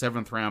Toney, a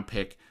 7th-round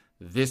pick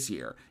this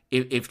year.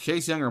 If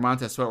Chase Young or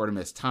Montez Sweat were to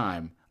miss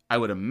time, I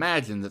would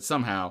imagine that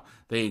somehow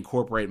they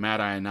incorporate Matt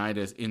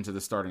Ioannidis into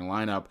the starting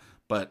lineup,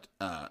 but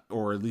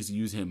or at least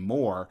use him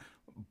more.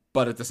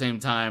 But at the same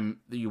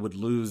time, you would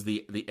lose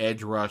the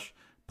edge rush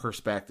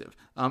perspective.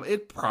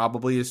 It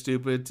probably is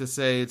stupid to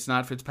say it's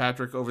not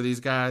Fitzpatrick over these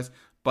guys,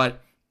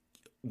 but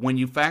when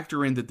you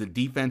factor in that the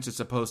defense is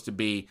supposed to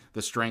be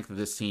the strength of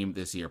this team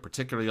this year,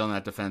 particularly on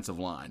that defensive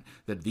line,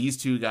 that these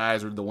two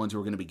guys are the ones who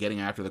are going to be getting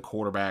after the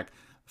quarterback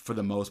for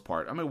the most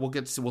part. I mean,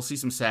 we'll see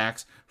some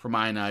sacks from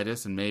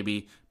Ioannidis and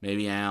maybe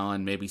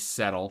Allen, maybe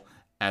Settle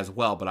as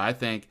well, but I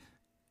think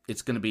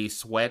it's going to be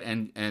Sweat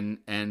and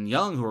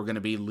Young who are going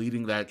to be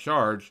leading that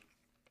charge.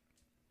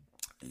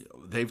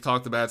 They've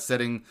talked about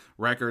setting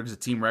records, a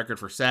team record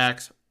for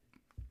sacks.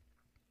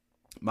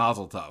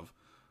 Mazel tov.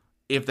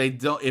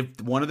 If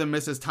one of them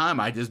misses time,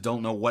 I just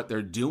don't know what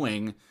they're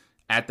doing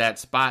at that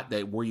spot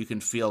where you can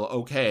feel,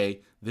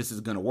 okay, this is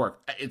going to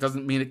work. It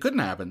doesn't mean it couldn't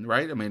happen,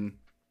 right? I mean,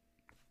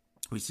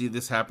 we see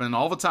this happen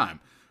all the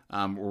time.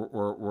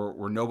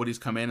 where nobody's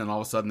come in and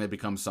all of a sudden they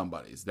become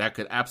somebody's. That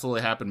could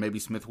absolutely happen. Maybe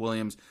Smith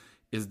Williams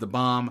is the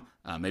bomb.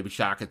 Maybe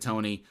Shaka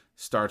Toney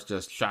starts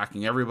just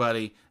shocking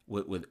everybody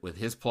with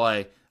his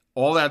play.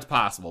 All that's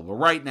possible. But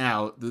right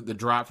now, the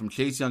drop from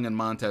Chase Young and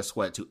Montez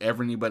Sweat to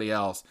everybody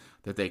else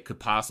that they could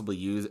possibly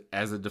use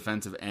as a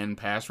defensive end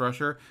pass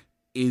rusher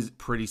is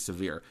pretty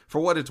severe. For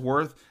what it's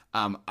worth,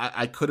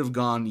 I could have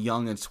gone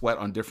Young and Sweat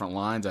on different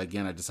lines.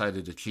 Again, I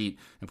decided to cheat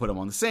and put them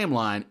on the same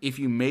line. If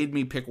you made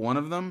me pick one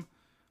of them,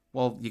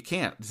 well, you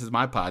can't. This is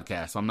my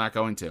podcast, so I'm not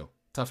going to.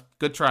 Tough.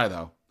 Good try,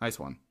 though. Nice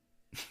one.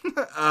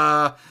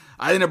 I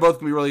think they're both going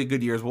to be really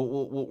good years.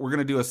 We're going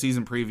to do a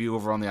season preview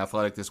over on The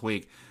Athletic this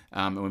week,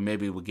 and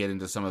maybe we'll get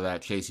into some of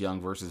that Chase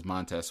Young versus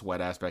Montez Sweat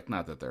aspect.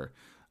 Not that they're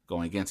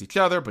going against each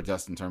other, but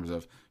just in terms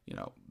of,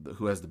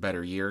 who has the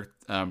better year.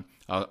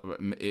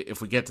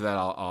 If we get to that,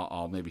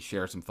 I'll maybe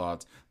share some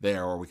thoughts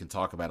there, or we can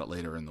talk about it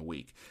later in the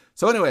week.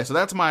 So anyway, so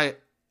that's my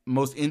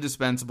most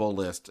indispensable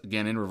list.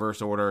 Again, in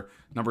reverse order.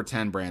 Number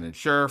 10, Brandon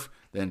Scherff,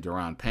 then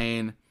Daron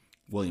Payne,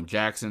 William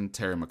Jackson,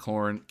 Terry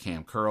McLaurin,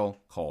 Kam Curl,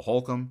 Cole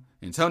Holcomb,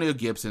 Antonio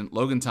Gibson,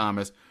 Logan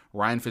Thomas,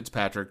 Ryan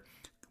Fitzpatrick,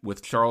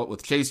 with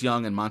Chase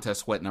Young and Montez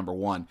Sweat number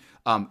 1.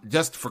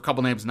 Just for a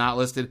couple names not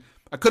listed,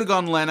 I could have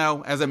gone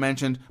Leno, as I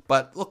mentioned,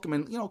 but look, I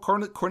mean,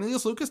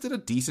 Cornelius Lucas did a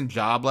decent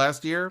job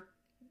last year.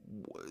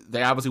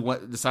 They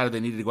obviously decided they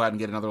needed to go out and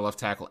get another left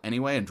tackle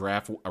anyway and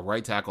draft a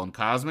right tackle in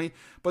Cosme,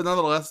 but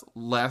nonetheless,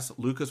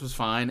 Lucas was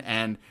fine,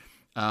 and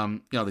they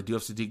do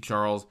have Sadiq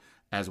Charles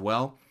as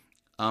well.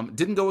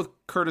 Didn't go with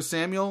Curtis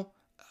Samuel.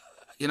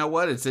 You know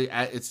what? It's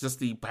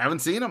just I haven't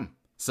seen him.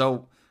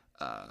 So,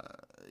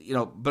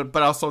 but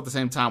also at the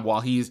same time,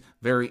 while he's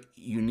very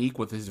unique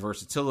with his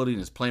versatility and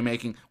his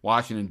playmaking,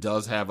 Washington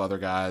does have other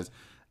guys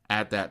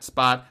at that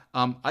spot.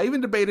 I even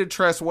debated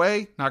Tress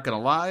Way. Not gonna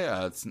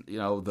lie,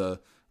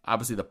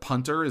 obviously the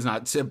punter is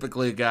not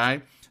typically a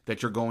guy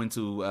that you're going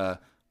to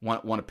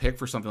want to pick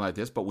for something like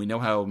this, but we know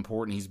how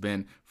important he's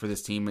been for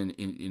this team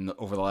in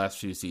over the last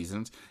few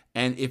seasons.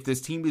 And if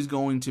this team is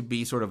going to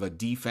be sort of a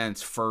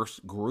defense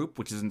first group,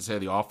 which isn't to say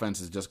the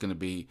offense is just going to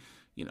be,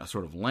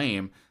 sort of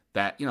lame,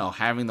 that,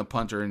 having the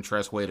punter in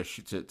Tress Way to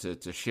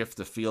shift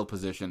the field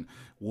position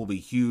will be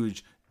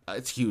huge.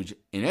 It's huge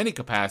in any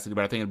capacity,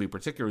 but I think it'll be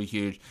particularly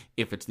huge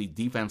if it's the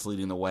defense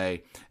leading the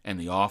way and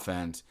the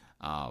offense,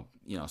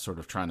 sort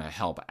of trying to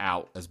help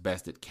out as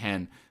best it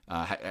can.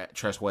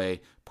 Tress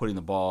Way putting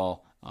the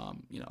ball,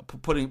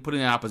 putting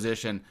the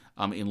opposition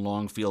in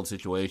long field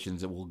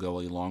situations that will go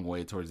a long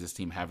way towards this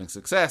team having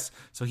success.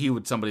 So he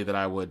would somebody that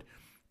I would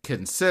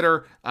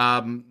consider.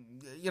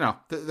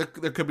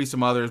 There could be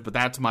some others, but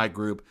that's my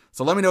group.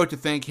 So let me know what you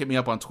think. Hit me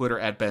up on Twitter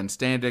at Ben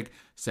Standig.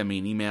 Send me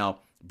an email,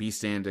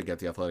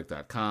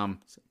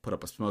 bstandig@theathletic.com. Put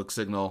up a smoke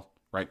signal.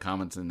 Write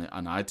comments on the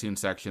iTunes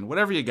section.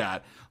 Whatever you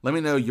got. Let me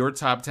know your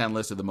top 10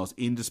 list of the most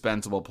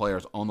indispensable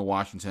players on the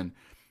Washington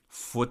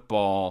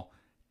football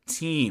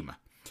team.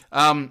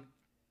 All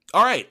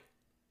right.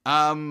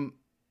 So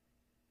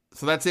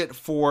that's it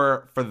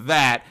for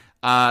that.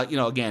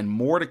 Again,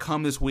 more to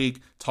come this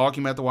week,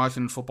 talking about the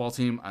Washington football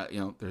team.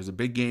 There's a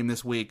big game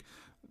this week.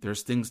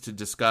 There's things to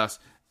discuss,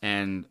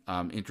 and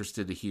I'm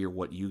interested to hear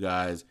what you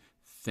guys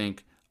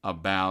think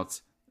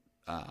about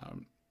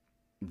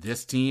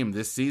this team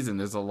this season.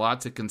 There's a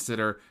lot to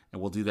consider,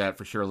 and we'll do that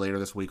for sure later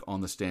this week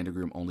on the Standig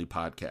Room Only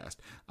podcast.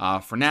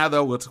 For now,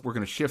 though, we're going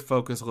to shift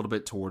focus a little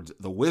bit towards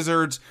the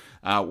Wizards.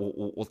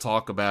 We'll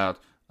talk about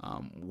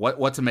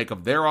what to make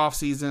of their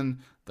offseason,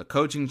 the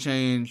coaching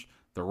change,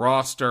 the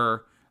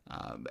roster.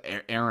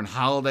 Aaron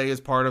Holiday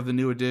is part of the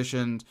new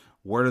additions.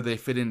 Where do they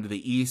fit into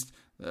the East?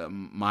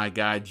 My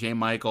guy, Jay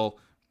Michael,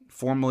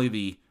 formerly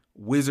the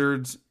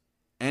Wizards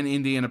and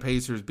Indiana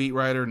Pacers beat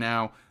writer,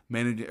 now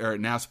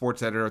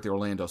sports editor at the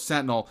Orlando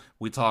Sentinel.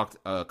 We talked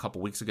a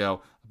couple weeks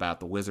ago about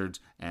the Wizards,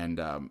 and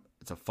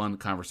it's a fun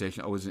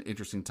conversation. Always an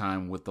interesting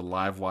time with the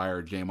live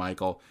wire, Jay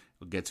Michael.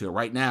 We'll get to it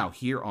right now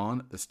here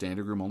on the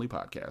Standig Room Only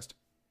podcast.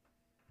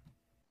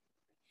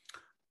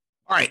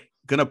 All right.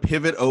 Going to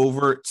pivot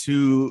over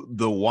to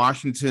the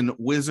Washington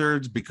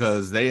Wizards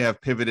because they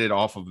have pivoted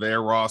off of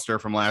their roster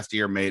from last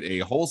year, made a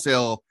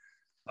wholesale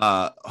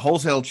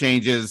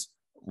changes.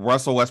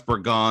 Russell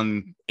Westbrook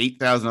gone,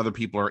 8,000 other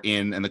people are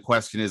in, and the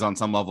question is, on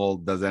some level,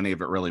 does any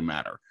of it really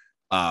matter?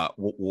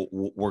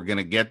 We're going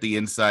to get the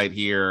insight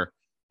here.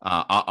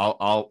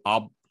 I'll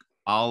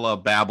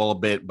babble a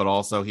bit, but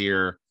also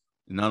hear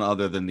none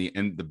other than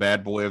the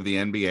bad boy of the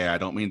NBA. I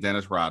don't mean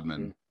Dennis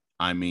Rodman.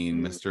 I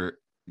mean Mr.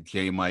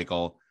 Jay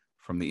Michael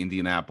from the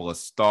Indianapolis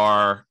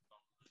Star.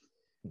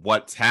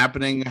 What's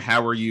happening?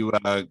 How are you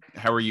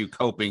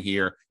coping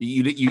here?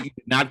 You did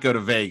not go to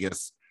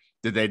Vegas.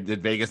 Did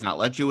Vegas not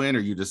let you in, or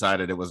you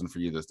decided it wasn't for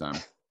you this time?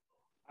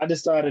 I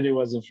decided it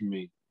wasn't for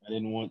me. I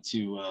didn't want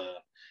to.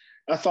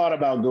 I thought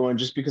about going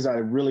just because I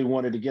really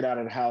wanted to get out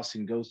of the house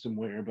and go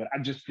somewhere, but I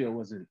just still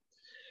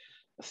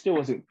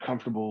wasn't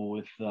comfortable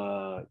with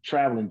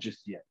traveling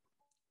just yet.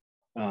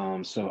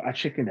 So I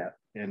chickened out,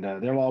 and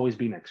there'll always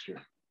be next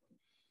year.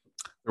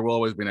 There will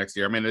always be next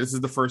year. I mean, this is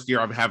the first year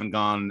I haven't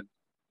gone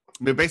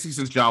I mean, basically,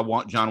 since John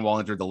Wall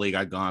entered the league,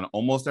 I've gone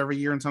almost every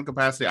year in some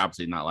capacity.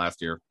 Obviously, not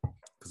last year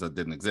because it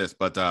didn't exist.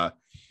 But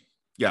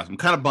yeah, I'm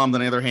kind of bummed.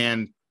 On the other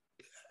hand,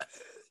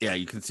 yeah,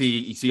 you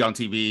see on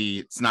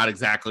TV, it's not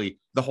exactly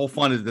the whole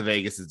fun of the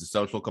Vegas is the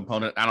social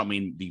component. I don't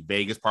mean the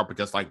Vegas part, but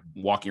just like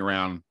walking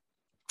around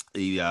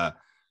the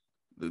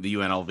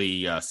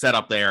UNLV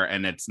setup there,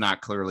 and it's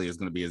not clearly is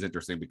going to be as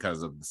interesting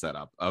because of the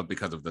setup,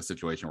 because of the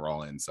situation we're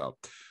all in. So,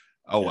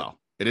 oh well.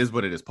 It is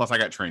what it is. Plus, I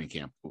got training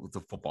camp with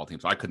the football team,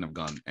 so I couldn't have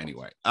gone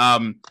anyway.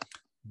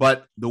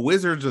 But the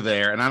Wizards are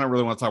there, and I don't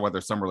really want to talk about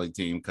their summer league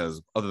team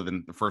because other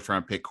than the first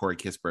round pick Corey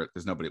Kispert,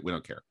 there's nobody. We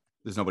don't care.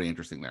 There's nobody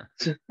interesting there.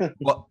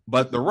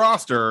 but the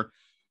roster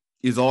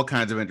is all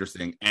kinds of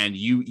interesting, and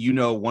you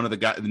know one of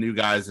the new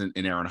guys in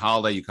Aaron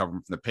Holiday. You cover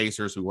him from the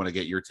Pacers. We want to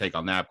get your take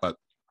on that, but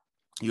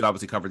you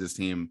obviously covered this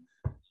team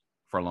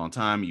for a long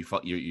time. You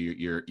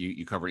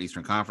covered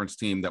Eastern Conference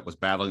team that was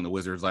battling the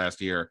Wizards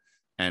last year.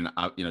 And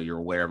you're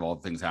aware of all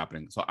the things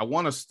happening. So I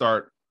want to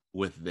start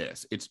with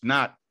this. It's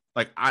not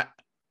like I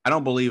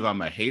don't believe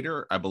I'm a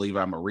hater. I believe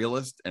I'm a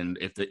realist. And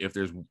if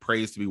there's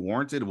praise to be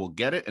warranted, we'll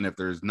get it. And if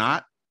there's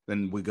not,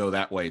 then we go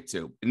that way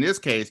too. In this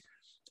case,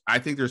 I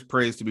think there's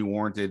praise to be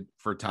warranted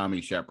for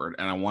Tommy Sheppard.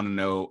 And I want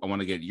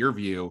to get your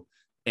view.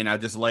 And I'll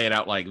just lay it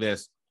out like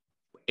this.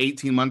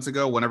 18 months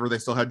ago, whenever they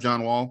still had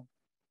John Wall,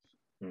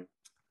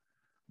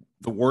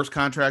 the worst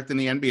contract in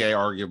the NBA,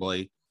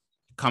 arguably.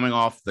 Coming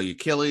off the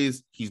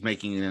Achilles, he's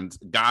making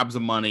gobs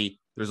of money.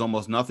 There's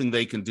almost nothing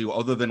they can do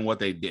other than what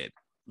they did.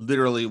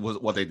 Literally was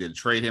what they did.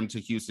 Trade him to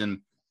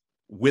Houston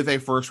with a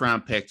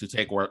first-round pick to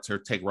take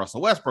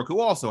Russell Westbrook,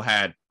 who also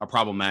had a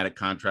problematic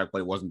contract, but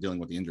he wasn't dealing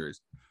with the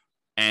injuries.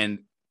 And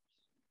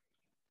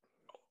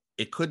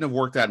it couldn't have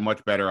worked out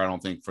much better, I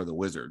don't think, for the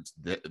Wizards.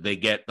 They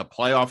get the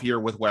playoff year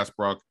with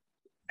Westbrook,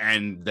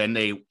 and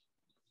then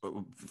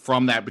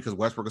from that, because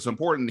Westbrook is so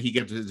important, he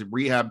gets his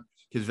rehab,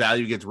 his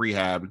value gets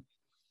rehabbed.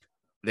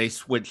 They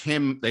switch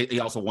him. He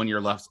also 1 year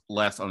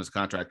less on his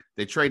contract.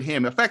 They trade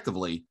him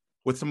effectively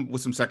with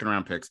some second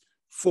round picks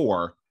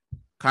for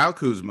Kyle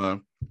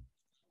Kuzma,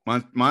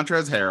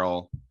 Montrezl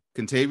Harrell,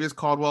 Kentavious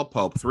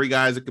Caldwell-Pope, three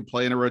guys that could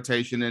play in a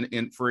rotation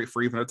in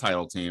for even a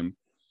title team.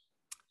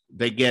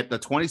 They get the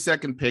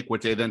 22nd pick,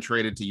 which they then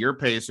traded to your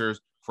Pacers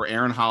for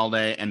Aaron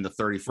Holiday, and the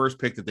 31st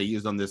pick that they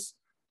used on this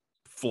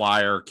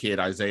flyer kid,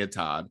 Isaiah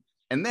Todd.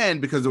 And then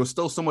because there was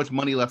still so much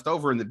money left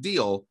over in the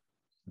deal,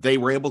 they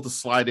were able to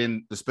slide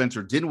in the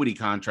Spencer Dinwiddie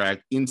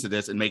contract into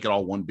this and make it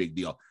all one big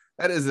deal.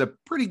 That is a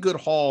pretty good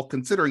haul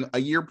considering a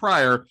year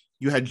prior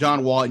you had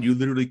John Wall and you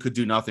literally could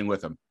do nothing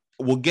with him.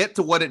 We'll get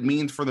to what it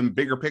means for the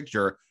bigger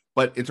picture,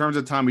 but in terms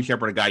of Tommy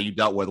Sheppard, a guy you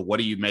dealt with, what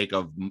do you make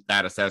of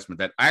that assessment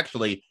that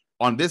actually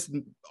on these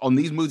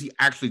moves, he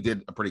actually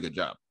did a pretty good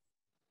job?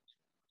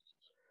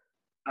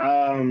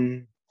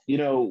 When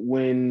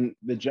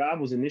the job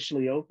was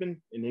initially open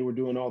and they were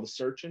doing all the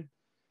searching,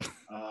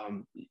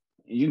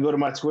 you can go to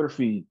my Twitter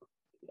feed.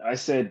 I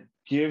said,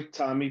 give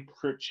Tommy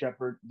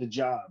Sheppard the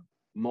job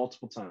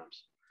multiple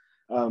times.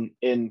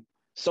 And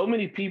so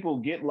many people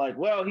get like,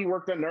 well, he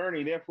worked under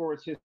Ernie, therefore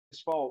it's his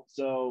fault.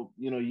 So,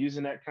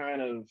 using that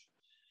kind of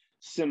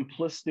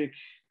simplistic,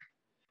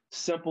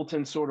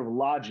 simpleton sort of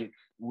logic,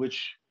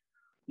 which,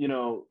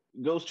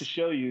 goes to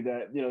show you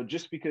that,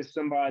 just because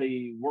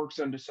somebody works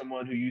under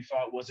someone who you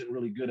thought wasn't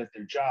really good at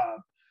their job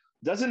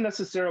doesn't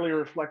necessarily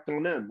reflect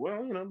on them.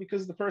 Well,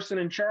 because the person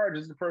in charge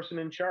is the person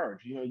in charge.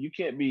 You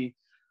can't be,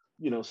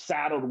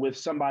 saddled with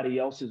somebody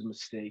else's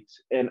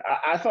mistakes. And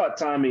I thought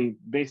Tommy,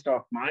 based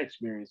off my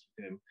experience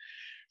with him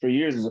for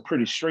years, is a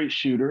pretty straight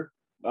shooter.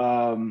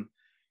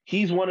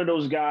 He's one of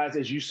those guys,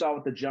 as you saw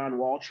with the John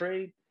Wall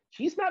trade,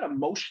 he's not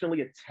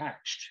emotionally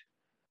attached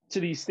to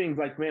these things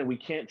like, man, we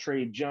can't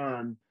trade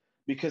John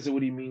because of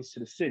what he means to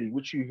the city,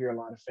 which you hear a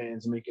lot of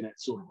fans making that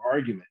sort of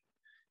argument.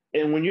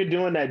 And when you're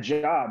doing that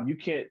job, you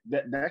can't,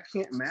 that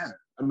can't matter.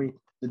 I mean,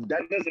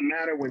 that doesn't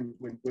matter when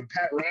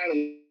Pat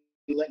Riley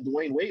let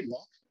Dwayne Wade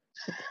walk,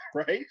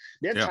 right?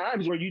 There are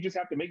times where you just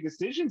have to make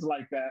decisions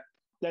like that.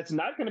 That's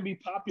not going to be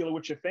popular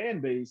with your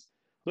fan base,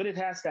 but it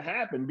has to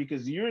happen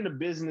because you're in the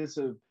business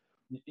of,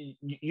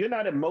 you're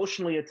not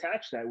emotionally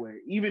attached that way,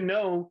 even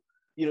though,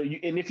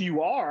 and if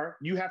you are,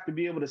 you have to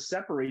be able to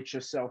separate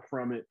yourself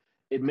from it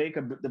and make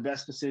the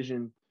best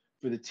decision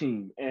for the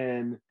team.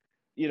 And,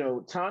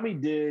 Tommy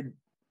did,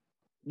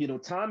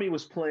 Tommy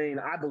was playing,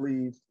 I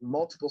believe,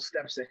 multiple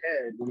steps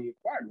ahead when he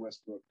acquired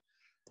Westbrook,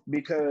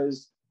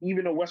 because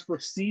even though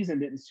Westbrook's season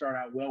didn't start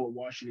out well with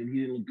Washington, he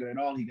didn't look good at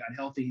all. He got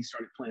healthy. He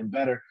started playing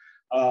better.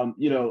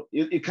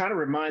 It kind of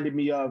reminded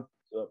me of,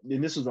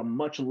 and this was a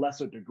much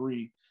lesser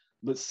degree,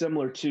 but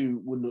similar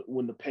to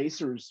when the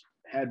Pacers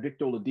had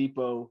Victor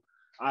Oladipo.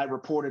 I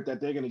reported that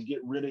they're going to get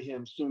rid of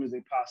him as soon as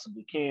they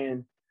possibly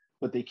can,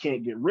 but they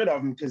can't get rid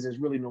of him because there's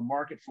really no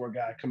market for a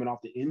guy coming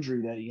off the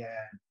injury that he had.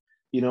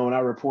 And I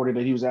reported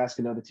that he was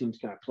asking other teams,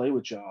 can I play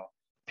with y'all?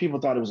 People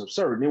thought it was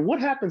absurd. And then what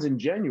happens in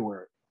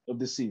January of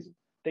this season?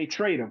 They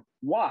trade him.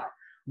 Why?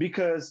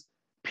 Because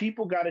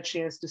people got a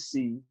chance to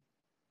see,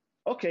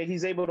 okay,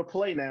 he's able to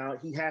play now.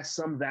 He has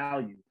some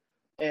value.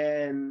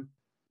 And,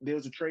 there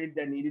was a trade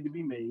that needed to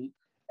be made,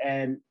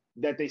 and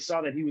that they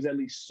saw that he was at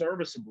least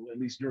serviceable, at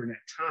least during that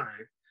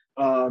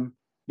time,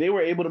 they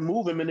were able to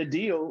move him in a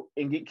deal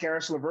and get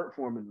Karis LeVert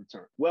for him in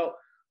return. Well,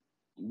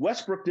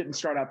 Westbrook didn't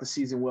start out the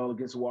season well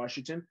against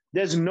Washington.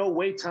 There's no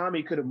way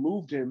Tommy could have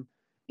moved him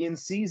in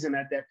season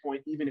at that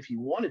point, even if he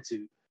wanted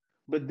to.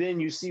 But then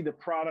you see the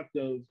product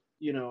of,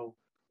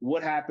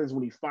 what happens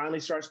when he finally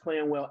starts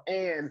playing well.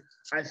 And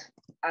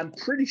I'm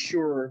pretty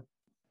sure,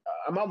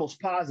 I'm almost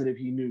positive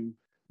he knew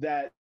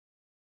that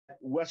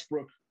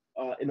Westbrook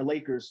and the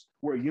Lakers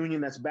were a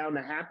union that's bound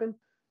to happen.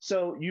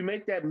 So you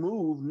make that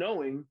move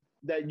knowing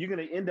that you're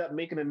going to end up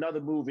making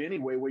another move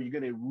anyway, where you're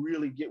going to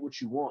really get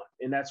what you want.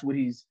 And that's what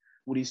he's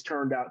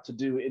turned out to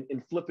do,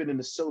 and flip it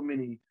into so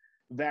many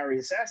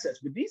various assets.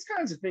 But these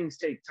kinds of things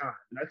take time.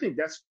 And I think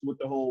that's what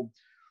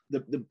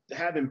the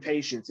having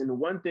patience. And the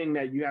one thing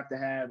that you have to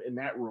have in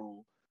that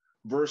role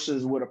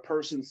versus what a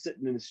person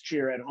sitting in his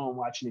chair at home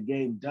watching the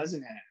game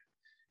doesn't have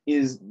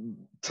is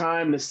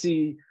time to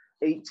see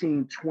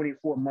 18,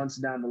 24 months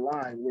down the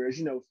line.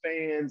 Whereas,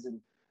 fans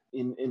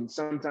and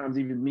sometimes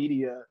even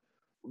media,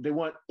 they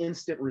want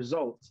instant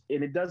results,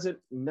 and it doesn't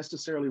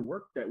necessarily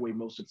work that way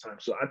most of the time.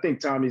 So I think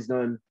Tommy's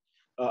done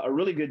a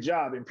really good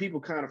job, and people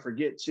kind of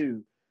forget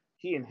too,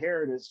 he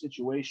inherited a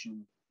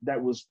situation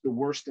that was the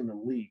worst in the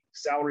league,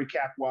 salary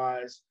cap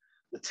wise,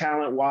 the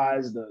talent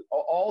wise,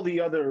 all the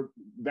other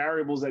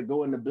variables that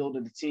go into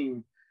building the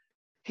team.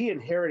 He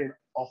inherited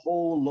a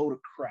whole load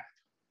of crap,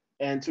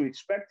 and to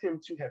expect him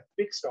to have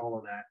fixed all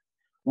of that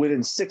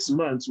within 6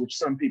 months, which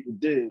some people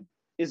did,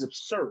 is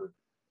absurd.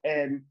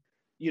 And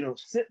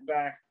sit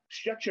back,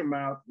 shut your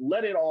mouth,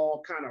 let it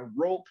all kind of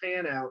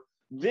pan out,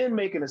 then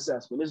make an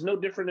assessment. It's no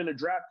different than a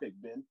draft pick,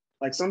 Ben.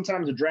 Like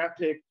sometimes a draft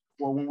pick,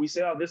 well, when we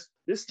say, oh,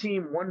 this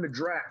team won the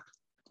draft,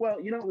 well,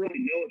 you don't really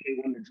know if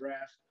they won the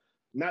draft,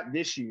 not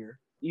this year,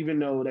 even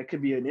though that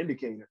could be an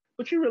indicator.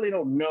 But you really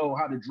don't know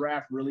how the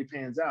draft really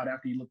pans out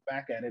after you look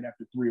back at it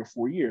after 3 or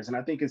 4 years. And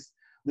I think it's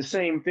the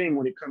same thing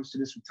when it comes to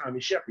this with Tommy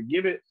Sheppard.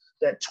 Give it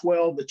that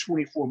 12 to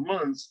 24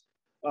 months,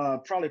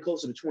 probably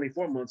closer to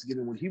 24 months,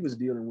 given what he was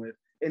dealing with,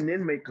 and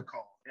then make a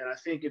call. And I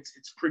think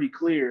it's pretty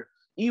clear,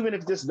 even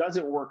if this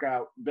doesn't work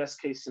out,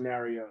 best case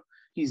scenario,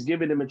 he's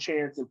giving him a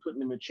chance and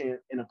putting him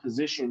in a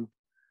position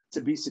to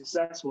be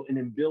successful and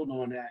then build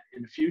on that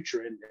in the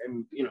future.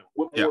 And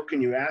what more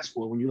can you ask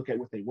for when you look at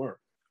what they were?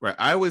 Right.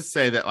 I always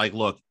say that,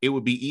 look, it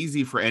would be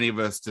easy for any of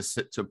us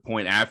to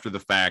point after the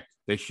fact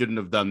they shouldn't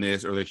have done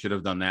this or they should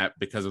have done that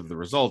because of the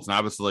results. And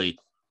obviously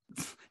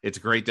it's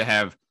great to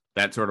have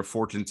that sort of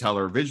fortune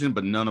teller vision,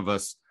 but none of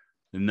us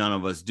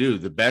do.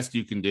 The best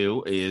you can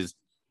do is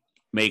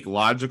make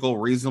logical,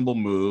 reasonable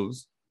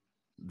moves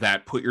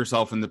that put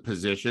yourself in the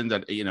position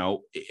that,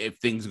 if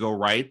things go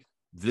right,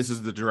 this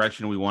is the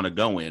direction we want to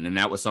go in. And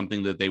that was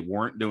something that they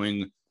weren't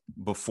doing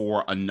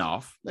before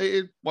enough.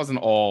 It wasn't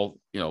all,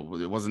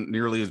 it wasn't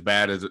nearly as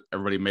bad as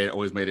everybody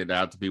always made it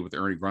out to be with the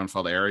Ernie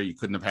Grunfeld era. You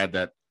couldn't have had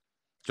that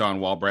John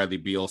Wall, Bradley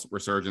Beal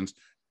resurgence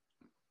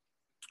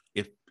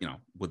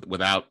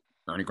without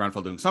Ernie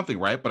Grunfeld doing something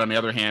right. But on the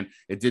other hand,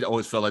 it did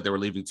always feel like they were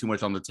leaving too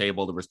much on the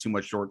table. There was too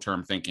much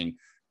short-term thinking.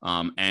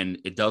 And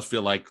it does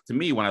feel like, to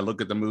me, when I look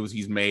at the moves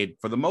he's made,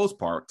 for the most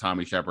part,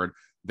 Tommy Sheppard,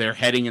 they're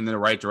heading in the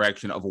right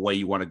direction of a way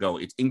you want to go.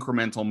 It's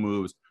incremental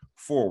moves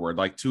forward.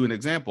 Like, to an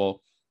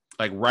example,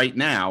 like right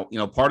now,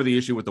 part of the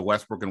issue with the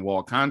Westbrook and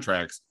Wall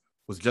contracts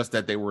was just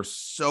that they were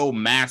so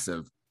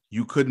massive.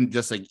 You couldn't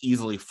just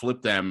easily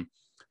flip them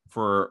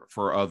for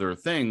other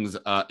things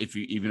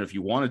even if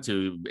you wanted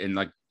to.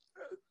 And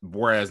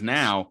whereas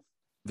now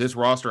this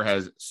roster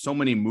has so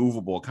many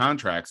movable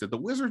contracts that the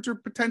Wizards are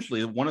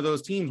potentially one of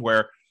those teams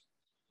where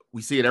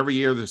we see it every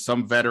year. There's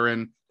some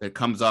veteran that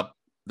comes up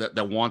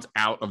that wants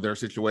out of their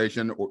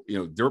situation,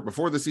 or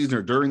before the season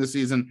or during the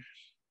season,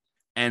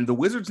 and the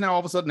Wizards now all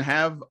of a sudden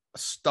have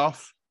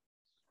stuff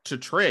to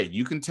trade.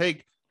 You can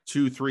take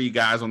 2-3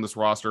 guys on this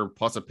roster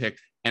plus a pick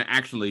and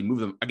actually move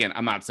them. Again,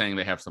 I'm not saying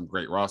they have some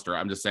great roster.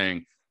 I'm just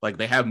saying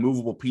they have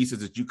movable pieces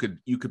that you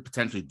could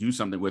potentially do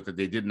something with that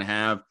they didn't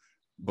have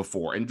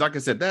before. And like I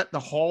said, that the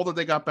haul that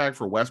they got back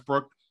for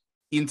Westbrook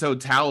in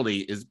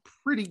totality is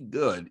pretty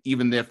good,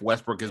 even if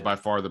Westbrook is by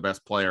far the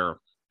best player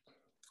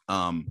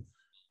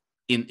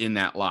in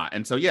that lot.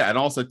 And so, and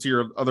also to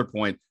your other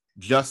point,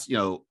 just,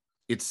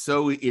 it's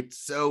so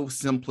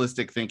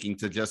simplistic thinking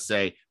to just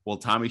say, well,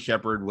 Tommy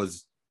Sheppard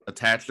was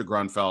attached to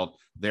Grunfeld,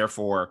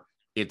 therefore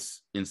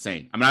it's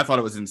insane. I mean, I thought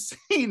it was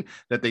insane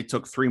that they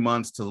took 3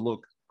 months to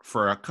look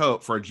for a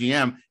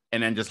GM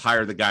and then just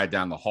hire the guy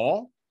down the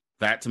hall.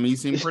 That to me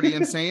seemed pretty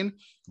insane,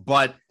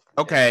 but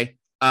okay.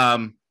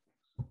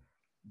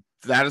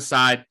 That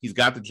aside, he's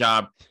got the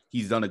job.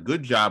 He's done a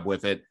good job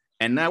with it.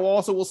 And now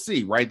also we'll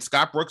see, right?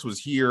 Scott Brooks was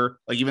here,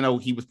 even though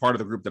he was part of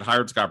the group that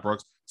hired Scott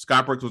Brooks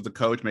was the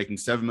coach making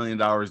 $7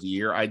 million a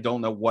year. I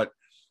don't know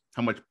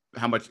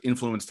how much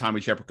influence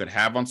Tommy Sheppard could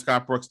have on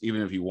Scott Brooks,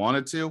 even if he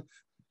wanted to.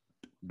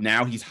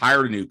 Now he's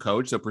hired a new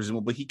coach, so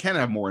presumably he can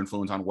have more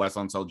influence on Wes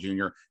Unseld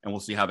Jr., and we'll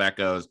see how that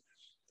goes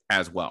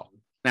as well.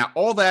 Now,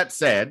 all that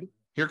said,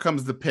 here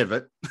comes the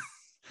pivot.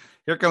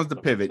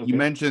 Okay. You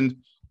mentioned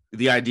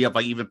the idea of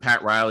like even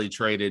Pat Riley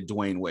traded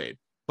Dwayne Wade.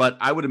 But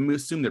I would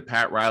assume that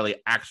Pat Riley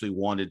actually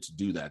wanted to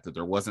do that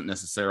there wasn't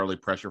necessarily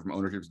pressure from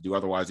ownership to do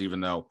otherwise, even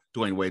though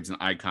Dwayne Wade's an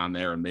icon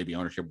there and maybe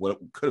ownership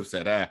could have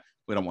said,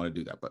 we don't want to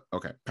do that. But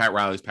okay, Pat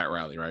Riley's Pat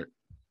Riley, right?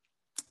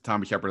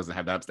 Tommy Sheppard doesn't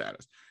have that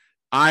status.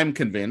 I'm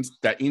convinced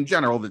that in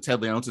general, that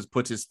Ted Leonsis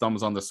puts his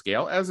thumbs on the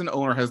scale, as an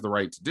owner has the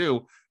right to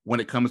do when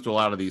it comes to a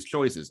lot of these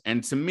choices.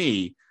 And to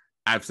me,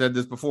 I've said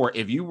this before,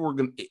 if you were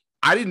going to,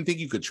 I didn't think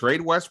you could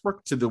trade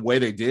Westbrook to the way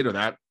they did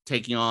without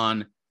taking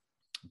on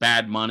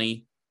bad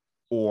money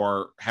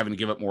or having to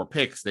give up more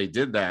picks. They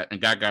did that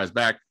and got guys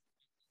back.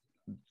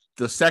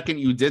 The second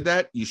you did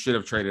that, you should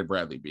have traded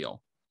Bradley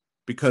Beal,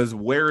 because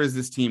where is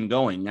this team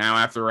going now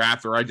after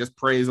I just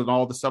praised on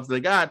all the stuff they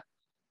got?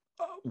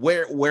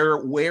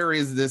 Where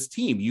is this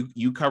team?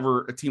 You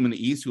cover a team in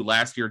the East who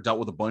last year dealt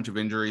with a bunch of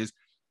injuries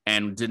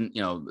and didn't,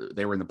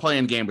 they were in the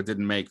play-in game, but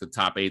didn't make the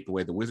top 8 the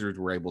way the Wizards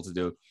were able to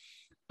do.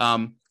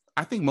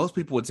 I think most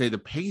people would say the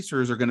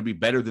Pacers are going to be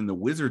better than the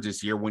Wizards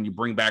this year when you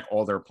bring back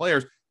all their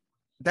players.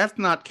 That's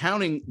not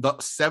counting the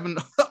 7,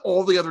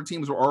 all the other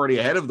teams were already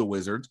ahead of the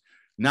Wizards,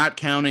 not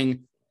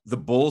counting the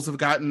Bulls have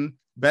gotten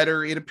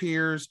better, it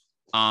appears.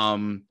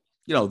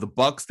 The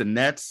Bucks, the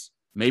Nets,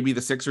 maybe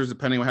the Sixers,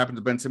 depending on what happens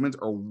to Ben Simmons,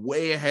 are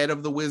way ahead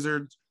of the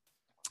Wizards.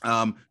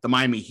 The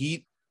Miami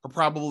Heat are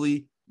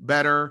probably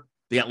better.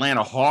 The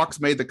Atlanta Hawks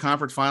made the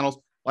conference finals.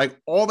 Like,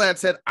 all that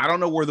said, I don't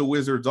know where the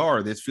Wizards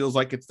are. This feels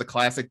like it's the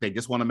classic. They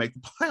just want to make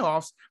the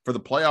playoffs for the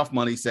playoff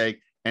money's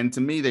sake. And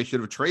to me, they should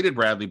have traded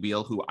Bradley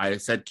Beal, who I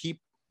said keep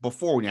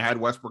before when you had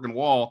Westbrook and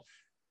Wall.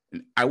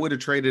 I would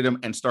have traded him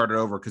and started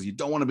over, because you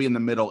don't want to be in the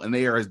middle, and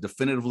they are as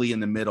definitively in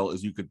the middle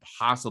as you could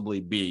possibly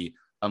be,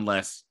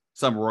 unless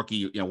some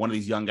rookie, one of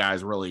these young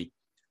guys really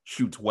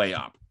shoots way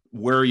up.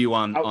 Where are you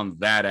on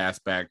that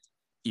aspect?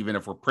 Even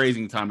if we're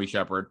praising Tommy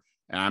Sheppard,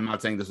 and I'm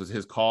not saying this was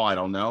his call, I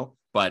don't know,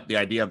 but the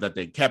idea of that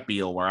they kept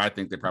Beal, where I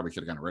think they probably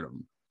should have gotten rid of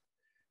him.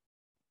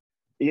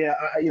 Yeah,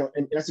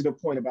 and that's a good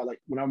point about,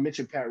 like, when I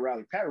mentioned Pat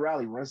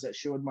Riley runs that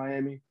show in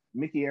Miami.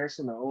 Mickey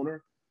Arison, the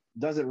owner,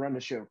 doesn't run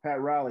the show.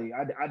 Pat Riley,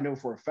 I know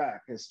for a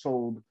fact, has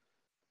told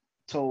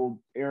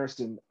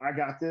Arison, I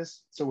got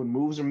this. So when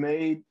moves are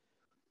made,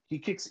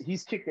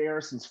 he's kicked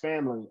Arison's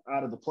family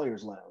out of the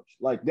players' lounge.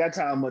 Like, that's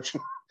how much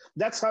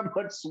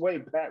sway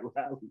Pat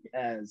Riley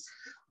has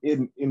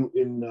in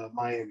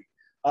Miami.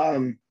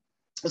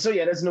 So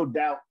yeah, there's no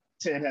doubt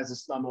Ted has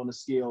his thumb on the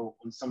scale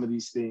on some of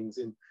these things.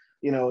 And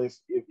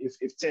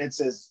if Ted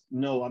says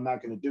no, I'm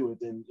not going to do it,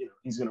 then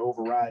he's going to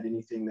override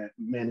anything that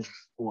management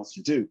wants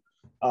to do.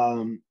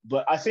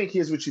 But I think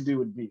here's what you do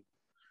with Beal.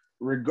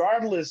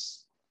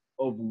 Regardless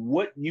of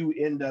what you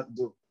end up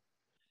doing,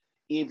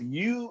 if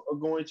you are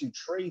going to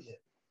trade him,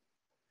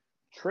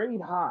 trade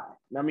high.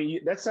 I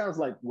mean, that sounds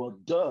like, well,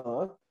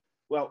 duh.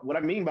 Well, what I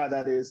mean by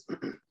that is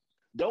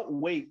don't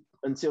wait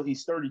until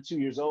he's 32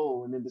 years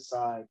old and then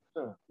decide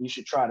you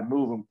should try to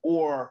move him,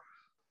 or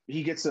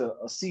he gets a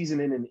season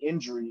in an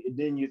injury and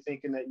then you're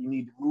thinking that you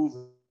need to move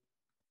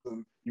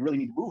him. You really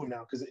need to move him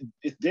now, because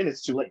then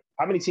it's too late.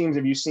 How many teams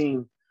have you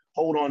seen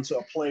hold on to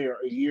a player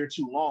a year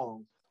too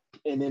long,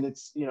 and then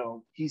it's,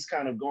 he's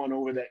kind of going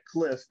over that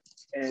cliff,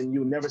 and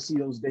you'll never see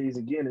those days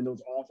again, and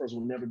those offers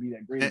will never be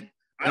that great.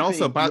 And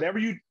also, by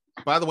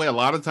the way, a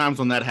lot of times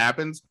when that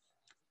happens,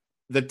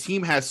 the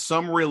team has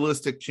some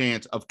realistic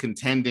chance of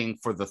contending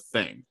for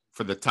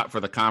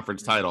the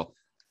conference title.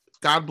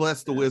 God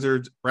bless the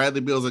Wizards.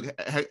 Bradley Beal's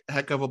a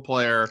heck of a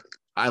player.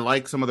 I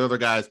like some of the other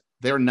guys.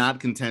 They're not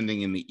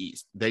contending in the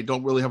East. They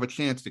don't really have a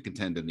chance to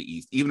contend in the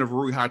East. Even if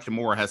Rui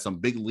Hachimura has some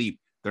big leap,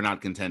 they're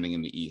not contending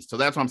in the East. So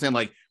that's what I'm saying.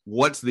 Like,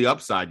 what's the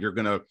upside? You're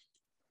going to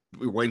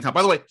be waiting time.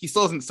 By the way, he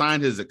still hasn't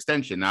signed his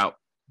extension. Now,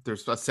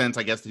 there's a sense,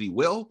 I guess, that he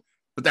will,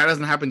 but that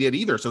hasn't happened yet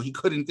either. So he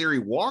could, in theory,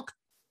 walk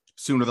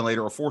sooner than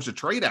later or force a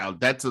trade out.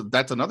 That's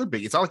another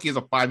big. It's not like he has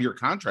a 5-year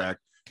contract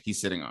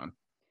he's sitting on.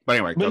 But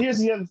anyway. But here's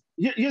the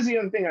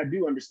other thing I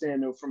do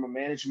understand, though, from a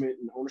management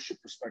and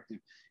ownership perspective.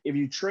 If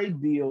you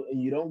trade Beal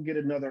and you don't get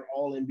another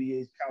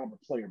All-NBA caliber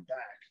player back,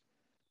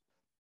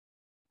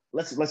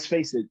 let's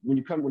face it, when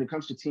it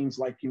comes to teams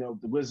like, the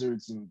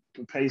Wizards and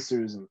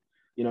Pacers, and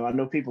I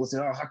know people say,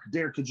 oh, how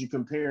could you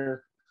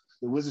compare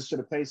the Wizards to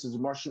the Pacers?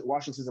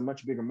 Washington's a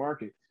much bigger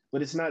market,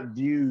 but it's not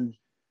viewed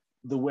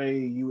the way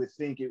you would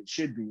think it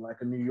should be, like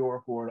a New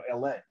York or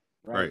LA,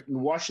 right?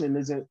 And Washington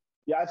isn't.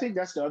 Yeah, I think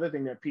that's the other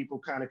thing that people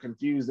kind of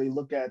confuse. They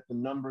look at the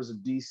numbers of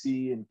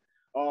DC and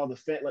all the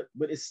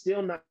but it's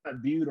still not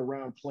viewed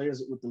around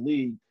players with the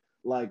league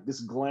like this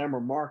glamour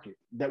market,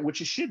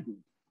 which it should be,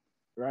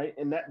 right?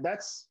 And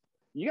that's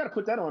you got to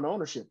put that on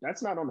ownership.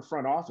 That's not on the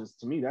front office.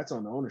 To me, that's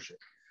on the ownership.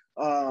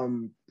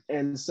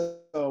 And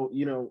so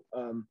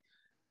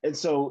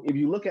if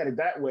you look at it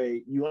that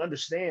way, you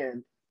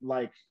understand,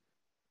 like,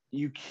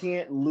 you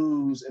can't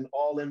lose an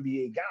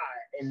All-NBA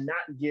guy and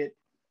not get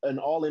an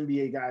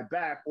All-NBA guy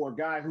back, or a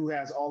guy who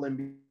has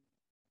All-NBA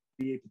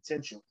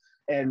potential.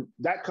 And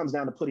that comes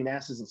down to putting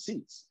asses in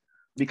seats,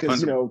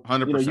 because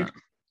 100%.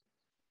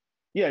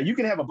 You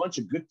can have a bunch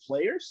of good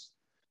players,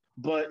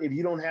 but if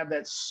you don't have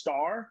that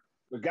star,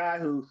 the guy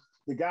who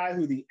the guy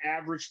who the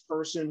average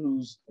person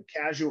who's a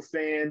casual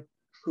fan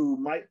who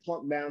might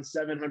plunk down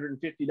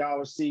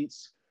 $750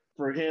 seats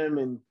for him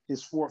and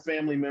his 4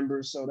 family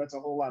members, so that's a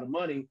whole lot of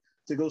money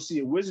to go see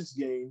a Wizards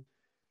game.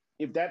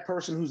 If that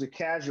person who's a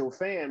casual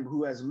fan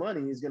who has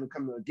money is going to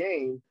come to a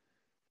game,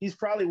 he's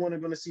probably going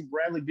to see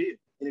Bradley Beal.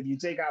 And if you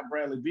take out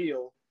Bradley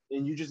Beal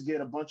and you just get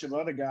a bunch of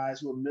other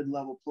guys who are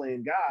mid-level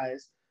playing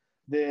guys,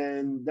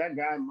 then that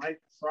guy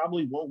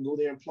probably won't go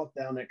there and plunk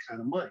down that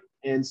kind of money.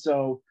 And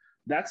so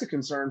that's a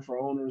concern for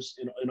owners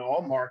in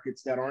all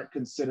markets that aren't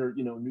considered,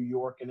 New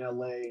York and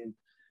LA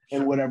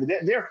and whatever.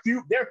 There are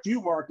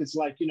few markets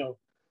like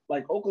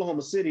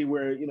Oklahoma City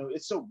where,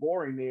 it's so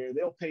boring there,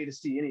 they'll pay to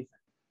see anything.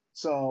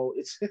 So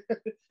it's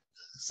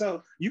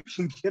so you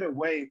can get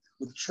away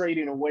with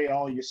trading away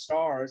all your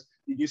stars.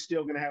 You're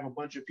still going to have a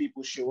bunch of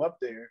people show up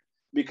there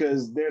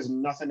because there's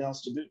nothing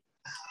else to do.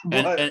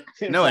 But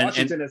in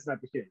Washington, that's not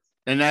the case.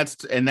 And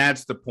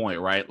that's the point,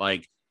 right?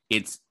 Like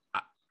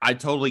I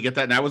totally get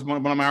that. And that was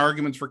one of my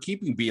arguments for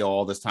keeping Beal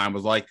all this time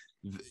was like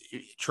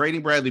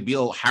trading Bradley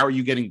Beal. How are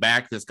you getting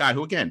back this guy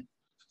who, again,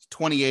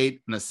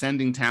 28, an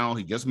ascending talent?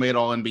 He just made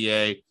All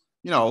NBA.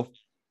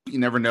 You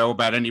never know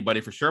about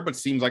anybody for sure, but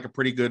seems like a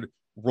pretty good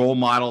role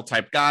model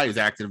type guy. He's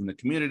active in the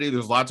community.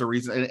 There's lots of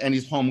reasons, and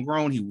he's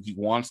homegrown. He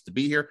wants to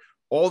be here.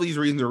 All these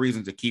reasons are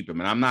reasons to keep him.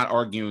 And I'm not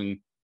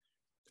arguing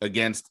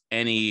against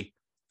any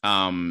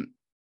of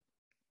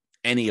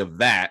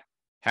that.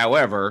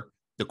 However,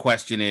 the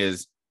question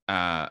is,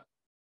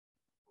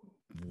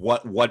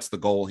 what's the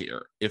goal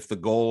here? If the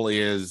goal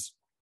is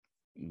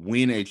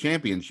win a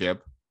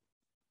championship,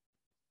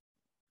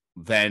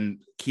 then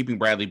keeping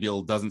Bradley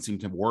Beal doesn't seem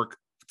to work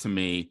to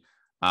me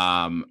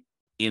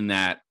in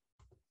that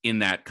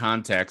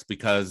context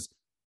because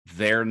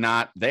they're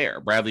not there.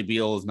 Bradley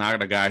Beal is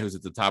not a guy who's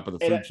at the top of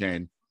the food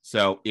chain.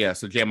 So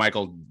J.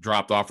 Michael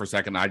dropped off for a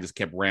second. I just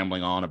kept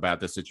rambling on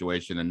about this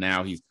situation, and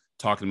now he's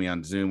talking to me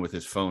on Zoom with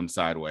his phone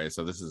sideways.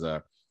 So this is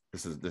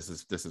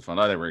fun.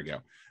 Oh, there we go.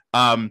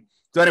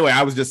 So anyway,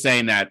 I was just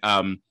saying that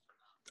I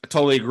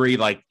totally agree.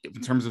 Like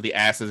in terms of the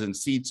asses and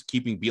seats,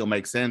 keeping Beal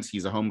makes sense.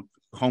 He's a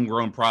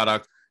homegrown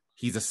product.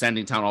 He's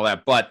ascending town, all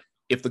that. But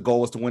if the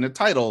goal is to win a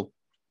title,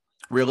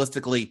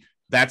 realistically,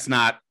 that's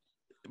not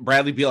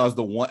Bradley Beal as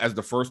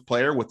the first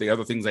player with the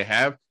other things they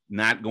have,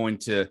 not going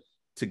to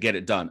get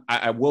it done.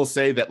 I will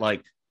say that,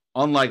 like,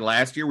 unlike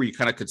last year where you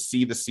kind of could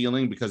see the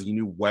ceiling because you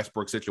knew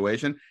Westbrook's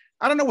situation,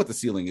 I don't know what the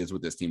ceiling is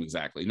with this team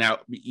exactly. Now,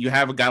 you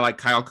have a guy like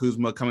Kyle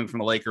Kuzma coming from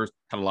the Lakers,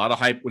 had a lot of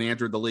hype when he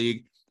entered the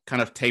league,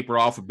 kind of tapered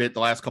off a bit the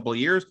last couple of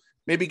years,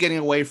 maybe getting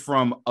away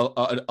from a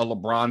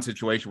LeBron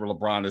situation where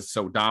LeBron is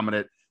so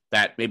dominant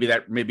that maybe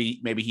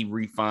he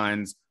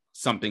refines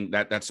something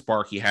that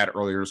spark he had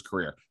earlier in his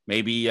career.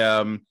 Maybe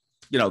the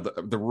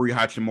Rui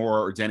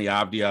Hachimura or Denny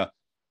Avdia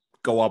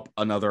go up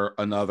another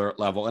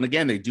level. And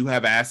again, they do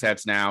have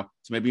assets now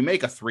to maybe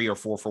make a 3 or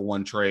 4 for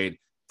 1 trade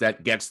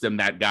that gets them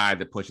that guy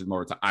that pushes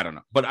more to, I don't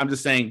know. But I'm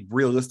just saying,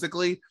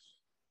 realistically,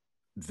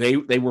 they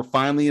were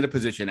finally in a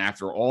position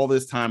after all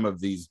this time of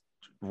these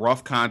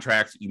rough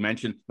contracts you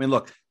mentioned. I mean,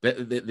 look,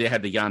 they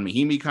had the Jan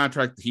Mahimi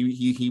contract.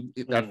 He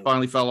that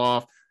finally fell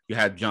off. You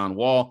had John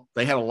Wall.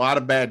 They had a lot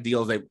of bad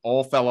deals. They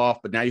all fell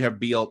off, but now you have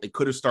Beal. They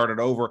could have started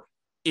over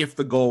if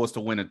the goal was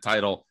to win a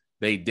title.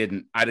 They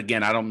didn't.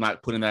 I'm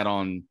not putting that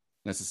on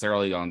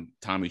necessarily on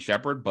Tommy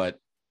Sheppard, but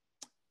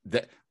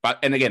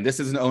and again, this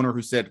is an owner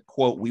who said,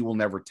 quote, "We will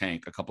never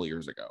tank" a couple of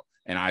years ago.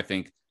 And I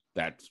think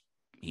that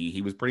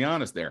he was pretty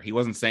honest there. He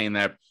wasn't saying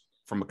that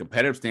from a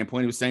competitive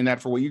standpoint. He was saying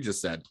that for what you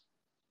just said.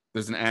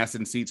 There's an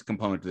asset and seats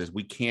component to this.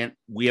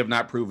 We have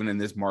not proven in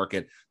this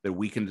market that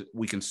we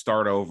can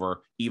start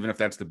over, even if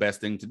that's the best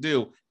thing to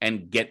do,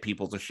 and get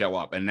people to show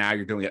up. And now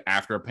you're doing it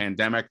after a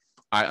pandemic.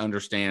 I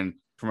understand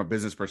from a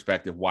business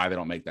perspective why they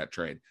don't make that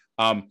trade.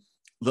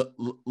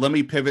 Let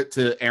me pivot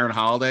to Aaron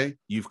Holiday.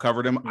 You've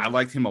covered him. I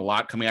liked him a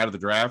lot coming out of the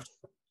draft.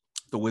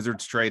 The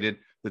Wizards traded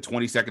the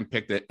 22nd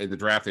pick in the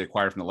draft they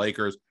acquired from the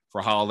Lakers for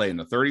Holiday in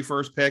the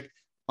 31st pick.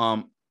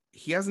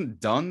 He hasn't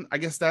done, I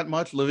guess, that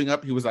much living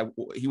up. He was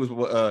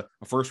a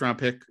first round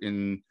pick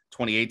in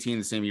 2018,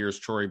 the same year as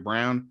Troy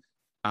Brown.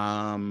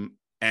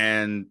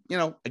 And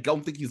I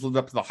don't think he's lived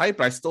up to the hype,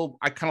 but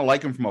I kind of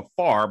like him from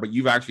afar, but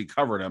you've actually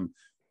covered him.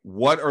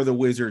 What are the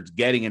Wizards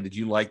getting? And did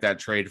you like that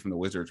trade from the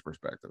Wizards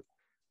perspective?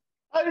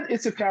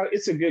 It's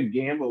a good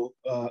gamble.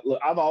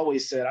 Look, I've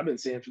been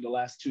saying for the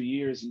last 2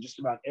 years, and just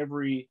about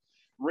every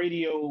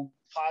radio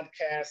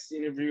podcast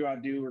interview I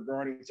do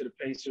regarding to the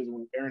Pacers,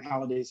 when Aaron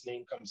Holiday's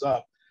name comes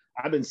up,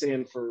 I've been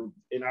saying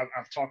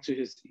I've talked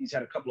to he's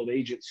had a couple of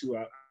agents who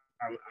I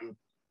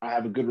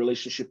have a good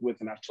relationship with,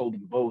 and I've told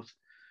them both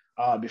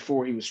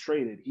before he was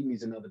traded, he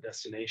needs another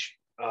destination.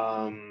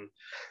 And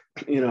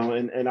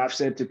I've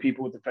said to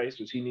people with the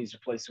Pacers, he needs to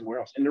play somewhere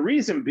else. And the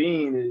reason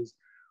being is,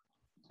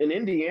 in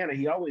Indiana,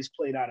 he always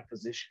played out of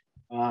position.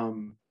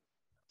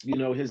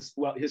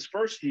 His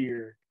first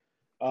year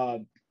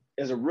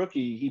as a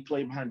rookie, he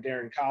played behind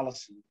Darren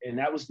Collison, and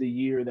that was the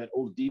year that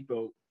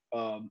Oladipo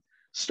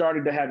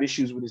started to have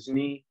issues with his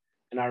knee.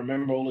 And I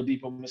remember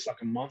Oladipo missed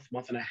like a month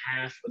and a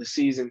half of the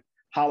season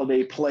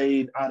Holiday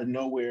played out of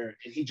nowhere,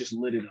 and he just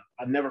lit it up.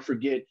 I'll never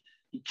forget.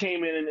 He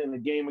came in the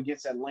game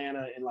against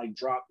Atlanta and like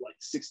dropped like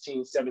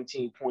 16,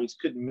 17 points,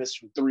 couldn't miss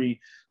from three.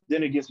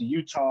 Then against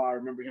Utah, I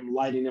remember him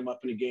lighting them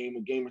up in a game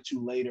or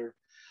two later.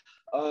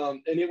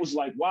 And it was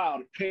like, wow,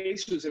 the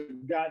Pacers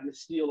have gotten the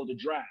steal of the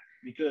draft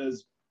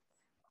because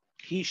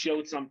he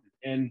showed something.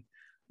 And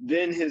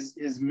then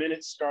his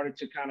minutes started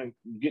to kind of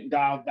get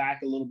dialed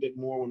back a little bit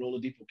more when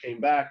Oladipo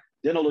came back.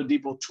 Then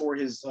Oladipo tore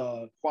his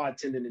quad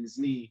tendon in his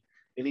knee,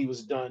 and he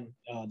was done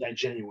that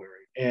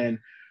January. And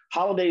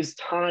Holiday's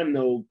time,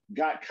 though,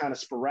 got kind of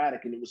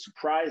sporadic, and it was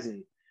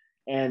surprising.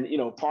 And, you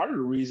know, part of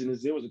the reason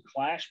is there was a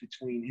clash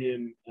between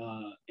him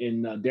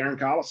and Darren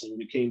Collison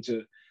when it came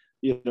to,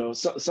 you know,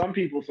 some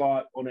people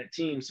thought on that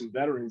team, some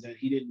veterans, that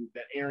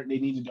they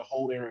needed to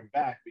hold Aaron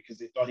back because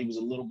they thought he was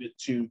a little bit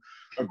too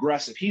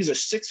aggressive. He's a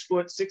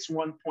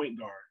 6'1" point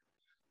guard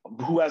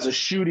who has a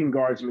shooting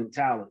guard's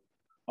mentality.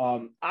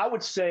 I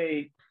would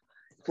say,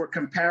 for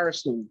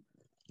comparison,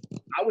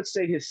 I would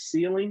say his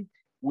ceiling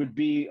would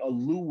be a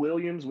Lou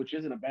Williams, which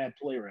isn't a bad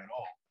player at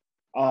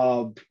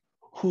all,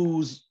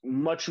 who's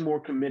much more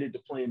committed to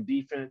playing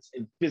defense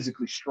and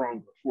physically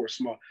stronger for a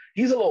small.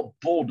 He's a little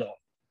bulldog.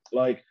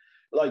 Like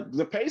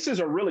the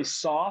Pacers are really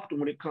soft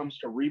when it comes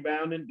to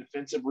rebounding,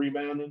 defensive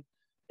rebounding.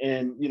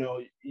 And, you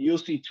know, you'll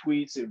see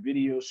tweets and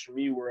videos from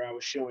me where I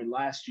was showing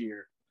last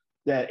year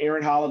that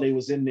Aaron Holiday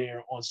was in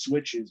there on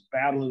switches,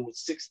 battling with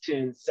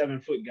 6'10",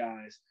 7-foot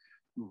guys,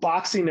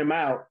 boxing them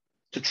out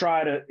to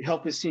try to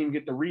help his team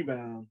get the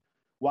rebound,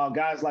 while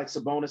guys like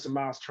Sabonis and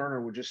Miles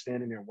Turner were just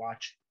standing there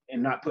watching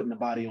and not putting the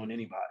body on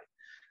anybody.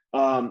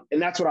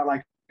 And that's what I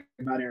like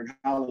about Aaron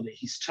Holiday.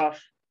 He's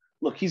tough.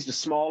 Look, he's the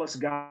smallest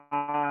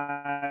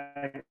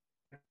guy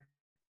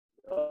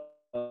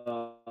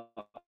among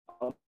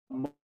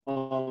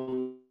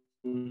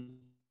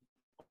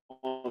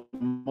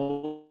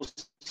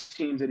most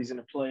teams that he's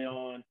going to play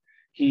on.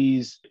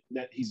 He's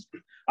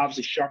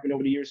obviously sharpened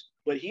over the years,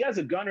 but he has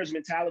a gunner's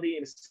mentality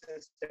in a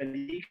sense that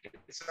he can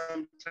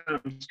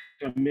sometimes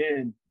come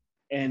in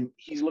and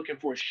he's looking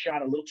for a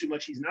shot a little too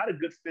much. He's not a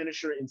good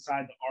finisher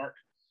inside the arc,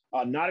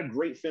 not a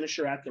great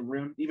finisher at the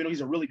rim, even though he's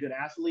a really good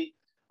athlete.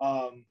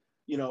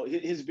 You know,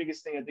 his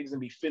biggest thing, I think, is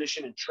going to be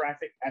finishing in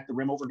traffic at the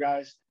rim over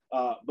guys.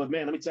 But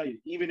man, let me tell you,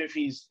 even if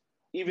his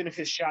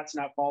shot's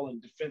not falling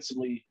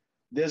defensively,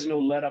 there's no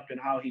let up in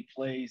how he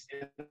plays.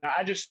 And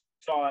I just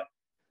thought,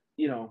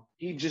 you know,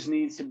 he just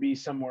needs to be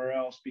somewhere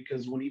else,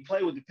 because when he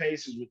played with the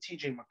Pacers with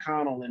TJ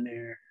McConnell in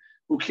there,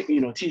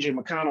 TJ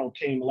McConnell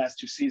came the last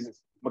two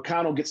seasons.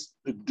 McConnell gets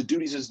the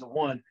duties as the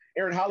one.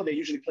 Aaron Holiday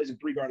usually plays in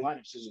three-guard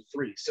lineups as a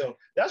three. So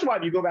that's why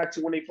if you go back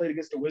to when they played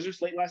against the Wizards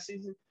late last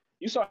season,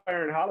 you saw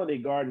Aaron Holiday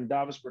guarding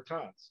Davis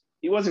Bertans.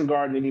 He wasn't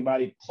guarding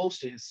anybody close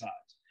to his size.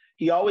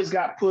 He always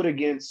got put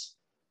against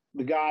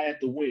the guy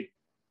at the wing.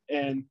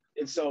 And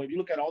so if you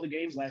look at all the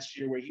games last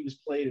year where he was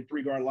played in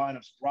three-guard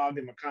lineups,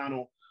 Brogdon,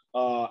 McConnell,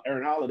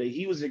 Aaron Holiday,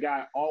 he was the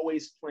guy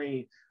always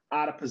playing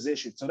out of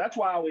position. So that's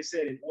why I always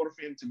said, in order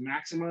for him to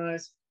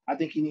maximize, I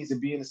think he needs to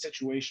be in a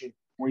situation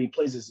where he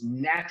plays his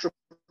natural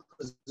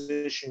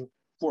position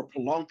for a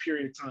prolonged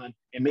period of time,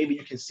 and maybe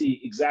you can see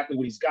exactly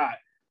what he's got.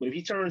 But if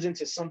he turns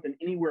into something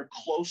anywhere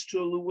close to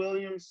a Lou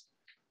Williams,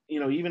 you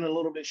know, even a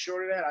little bit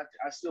short of that,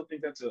 I still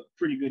think that's a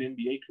pretty good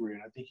NBA career,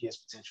 and I think he has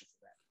potential for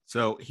that.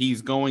 So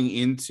he's going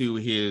into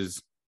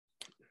his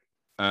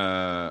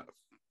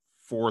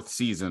fourth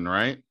season,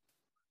 right?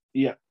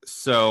 Yeah.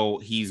 So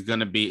he's going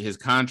to be, his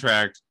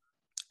contract,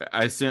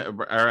 I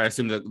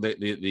assume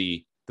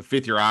that the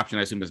fifth-year option,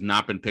 I assume, has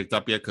not been picked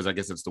up yet, because I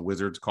guess it's the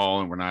Wizards'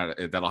 call, and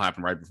that'll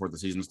happen right before the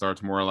season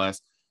starts, more or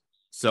less.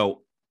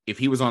 So if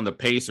he was on the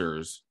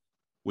Pacers,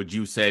 would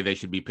you say they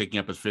should be picking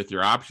up his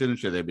fifth-year option?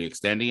 Should they be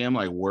extending him?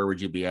 Like, where would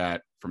you be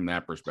at from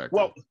that perspective?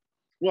 I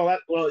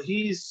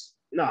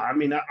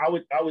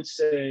would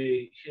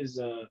say his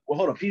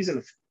hold up,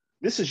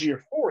 this is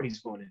year 4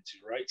 he's going into,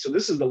 right? So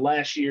this is the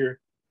last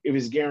year if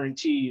it's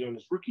guaranteed on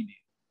his rookie deal.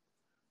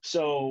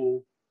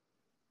 So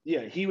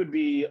yeah, he would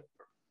be.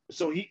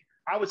 So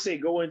I would say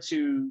go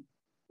into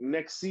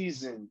next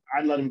season,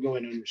 I'd let him go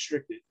in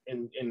unrestricted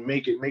and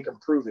make him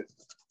prove it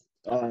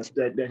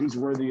that he's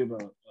worthy of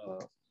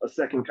a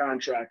second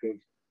contract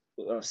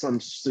of some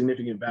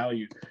significant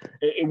value.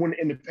 When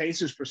in the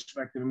Pacers'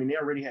 perspective, I mean, they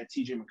already had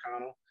TJ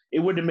McConnell. It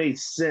wouldn't have made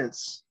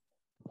sense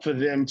for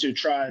them to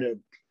try to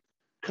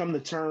come to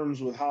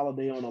terms with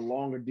Holiday on a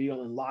longer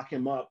deal and lock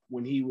him up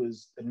when he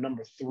was the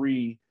number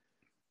 3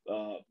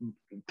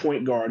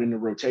 point guard in the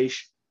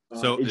rotation.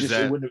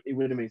 It wouldn't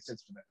have made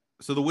sense for that.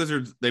 So the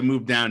Wizards, they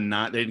moved down,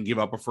 they didn't give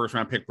up a first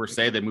round pick per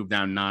se. They moved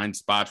down 9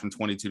 spots from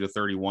 22 to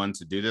 31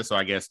 to do this. So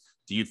I guess,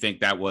 do you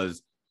think that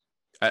was,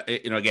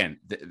 again,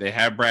 they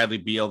have Bradley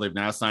Beal. They've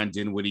now signed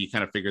Dinwiddie. You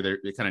kind of figure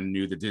they kind of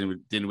knew that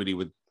Dinwiddie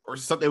would, or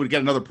something, they would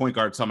get another point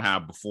guard somehow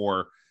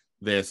before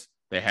this.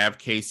 They have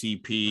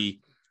KCP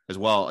as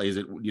well.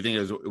 Do you think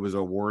it was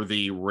a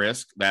worthy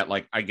risk that,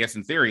 like, I guess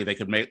in theory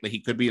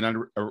he could be a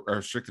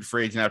restricted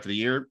free agent after the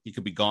year. He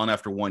could be gone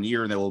after 1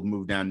 year, and they will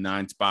move down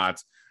 9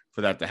 spots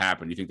for that to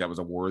happen. Do you think that was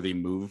a worthy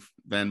move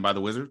then by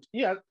the Wizards?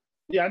 Yeah,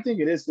 Yeah, I think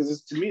it is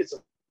because to me it's a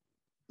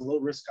low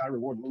risk, high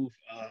reward move.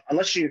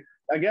 Unless you,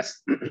 I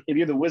guess, if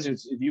you're the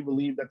Wizards, if you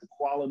believe that the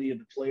quality of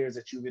the players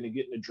that you're going to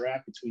get in the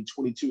draft between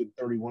 22 and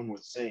 31 were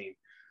the same,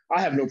 I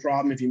have no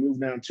problem if you move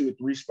down 2 or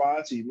 3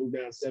 spots, or you move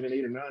down 7,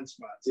 8, or 9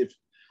 spots.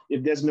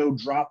 If there's no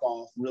drop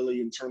off really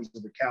in terms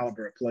of the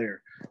caliber of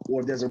player, or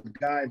if there's a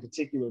guy in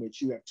particular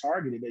that you have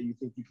targeted that you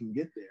think you can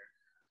get there,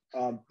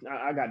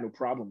 I got no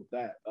problem with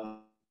that.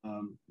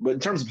 But in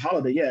terms of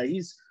Holiday, yeah,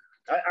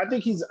 I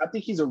think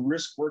he's a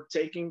risk worth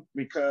taking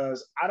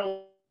because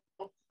I'm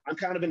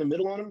kind of in the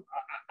middle on him.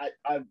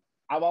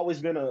 I've always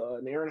been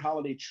an Aaron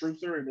Holiday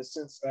truther in the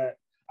sense that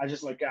I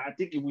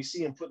think if we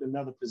see him put in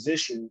another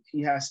position,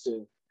 he has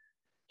to,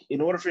 in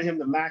order for him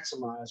to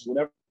maximize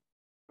whatever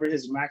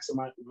his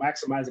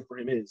maximizing for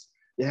him is,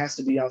 it has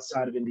to be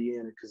outside of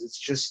Indiana because it's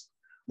just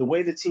the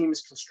way the team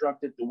is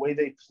constructed, the way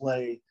they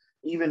play,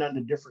 even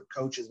under different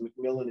coaches,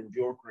 McMillan and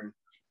Bjorkgren,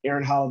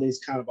 Aaron Holiday's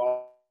kind of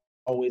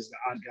always the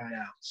odd guy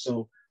out.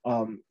 So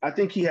I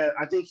think he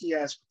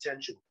has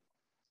potential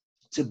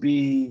to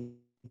be,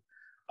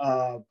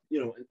 an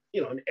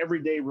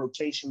everyday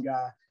rotation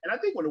guy. And I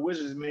think when the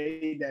Wizards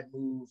made that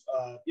move,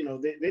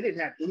 they didn't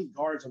have any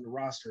guards on the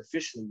roster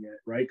officially yet,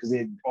 right? Because they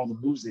had all the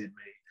moves they had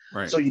made.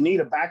 Right. So you need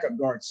a backup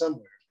guard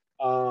somewhere.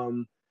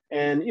 Look,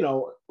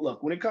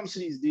 when it comes to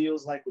these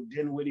deals, like with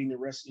Dinwiddie and the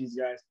rest of these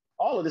guys,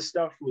 all of this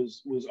stuff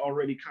was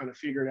already kind of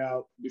figured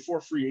out before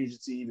free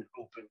agency even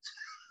opened.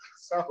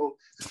 So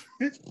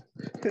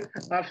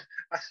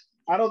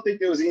I don't think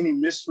there was any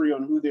mystery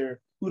on who they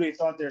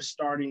thought their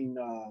starting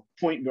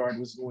point guard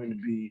was going to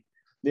be.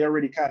 They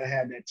already kind of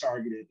had that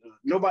targeted.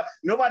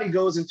 Nobody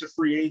goes into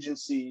free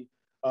agency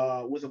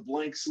with a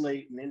blank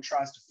slate and then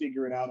tries to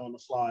figure it out on the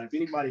fly. If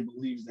anybody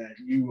believes that,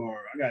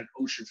 I got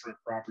oceanfront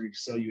property to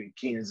sell you in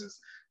Kansas.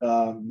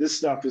 This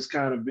stuff has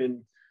kind of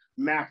been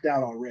mapped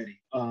out already.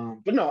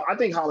 But no, I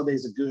think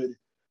Holiday's a good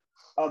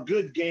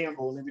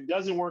gamble. And if it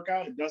doesn't work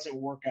out, it doesn't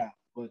work out.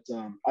 But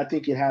I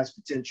think it has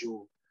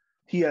potential.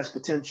 He has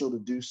potential to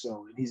do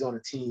so. And he's on a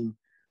team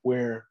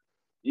where,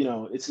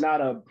 it's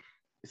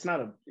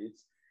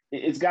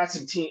got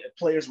some team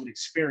players with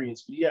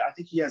experience. But yeah, I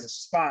think he has a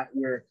spot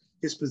where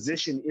his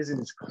position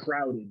isn't as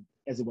crowded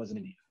as it was in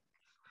India.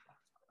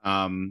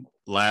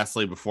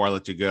 Lastly, before I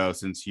let you go,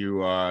 since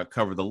you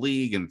cover the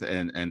league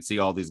and see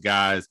all these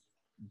guys,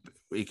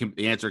 the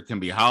answer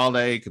can be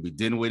Holiday, it could be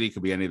Dinwiddie, it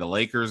could be any of the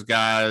Lakers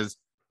guys.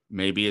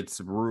 Maybe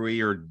it's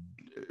Rui or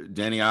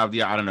Danny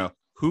Avdia. I don't know.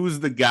 Who's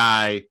the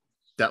guy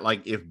that,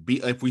 like,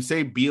 if we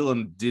say Beal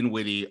and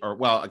Dinwiddie,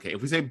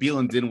 if we say Beal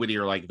and Dinwiddie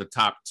are like the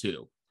top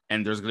 2,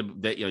 and there's going to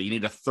be, you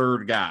need a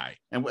third guy.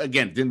 And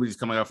again, Dinwiddie's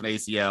coming off an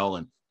ACL,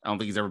 and I don't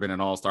think he's ever been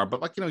an all-star,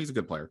 but he's a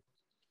good player.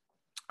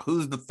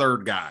 Who's the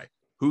third guy?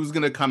 Who's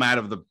going to come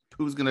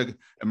who's going to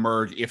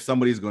emerge, if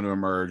somebody's going to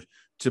emerge,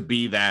 to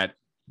be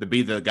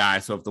the guy?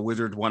 So if the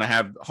Wizards want to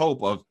have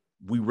hope of,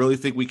 we really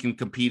think we can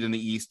compete in the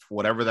East,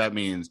 whatever that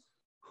means,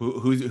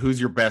 who's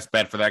your best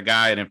bet for that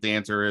guy? And if the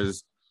answer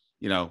is,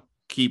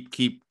 keep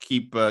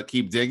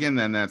digging,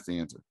 then that's the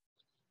answer.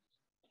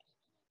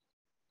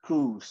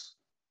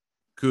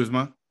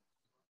 Kuzma.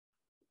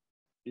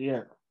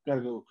 Yeah, gotta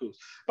go with Kuz.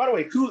 By the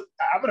way,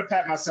 I'm gonna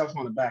pat myself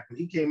on the back. When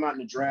he came out in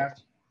the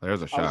draft,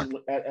 there's a shock.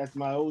 At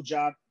my old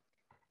job.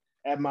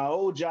 At my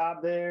old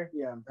job there,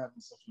 yeah, I'm patting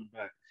myself on the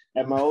back.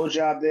 At my old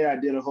job there, I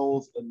did a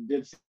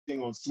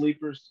thing on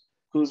sleepers.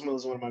 Kuzma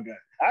was one of my guys.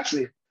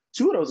 Actually,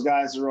 2 of those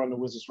guys are on the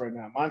Wizards right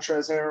now: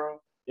 Montrezl Harrell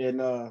and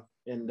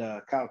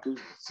Kyle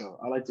Kuzma. So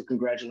I like to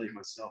congratulate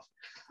myself.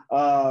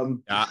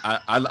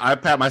 I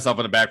pat myself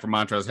on the back for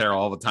Montrezl Harrell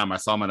all the time. I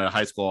saw him at a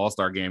high school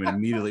all-star game and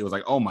immediately was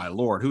like, oh my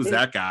Lord, who's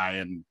that guy?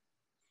 And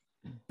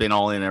been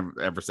all in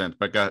ever since.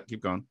 But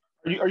keep going.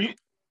 Are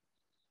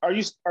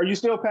you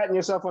still patting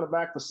yourself on the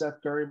back for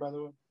Seth Curry, by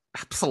the way?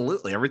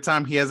 Absolutely. Every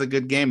time he has a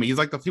good game, he was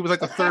like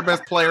the third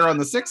best player on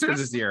the Sixers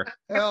this year.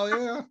 Hell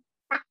yeah.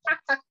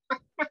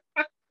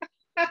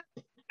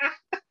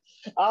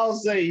 I'll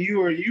say you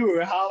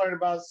were hollering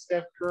about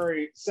Seth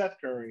Curry.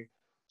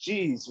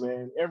 Jeez,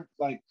 man.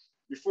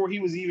 Before he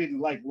was even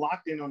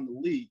locked in on the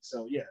league.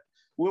 So yeah,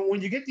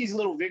 when you get these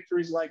little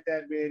victories like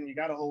that, man, you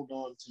got to hold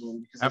on to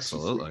them.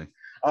 Absolutely.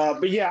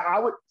 But yeah, I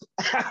would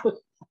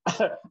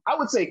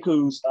say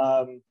Kuz.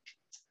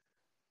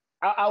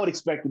 I would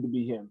expect it to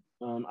be him.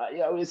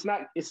 It's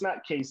not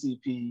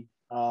KCP.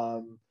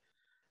 I'm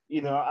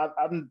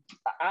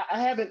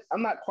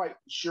not quite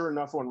sure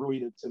enough on Rui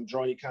to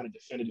draw any kind of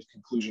definitive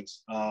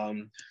conclusions.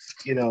 I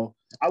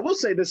will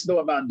say this though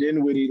about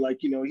Dinwiddie,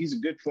 he's a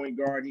good point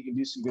guard. He can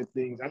do some good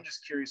things. I'm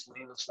just curious what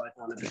he looks like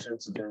on the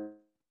defensive end,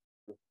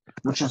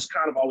 which has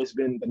kind of always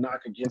been the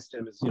knock against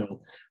him, is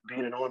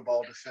being an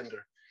on-ball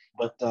defender.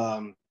 But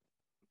I'm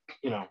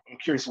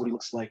curious what he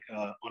looks like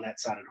on that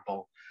side of the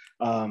ball.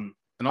 And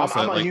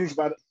also, I'm not huge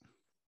by the.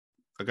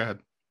 Oh, go ahead.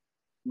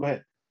 Go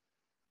ahead.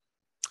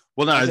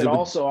 Well, no.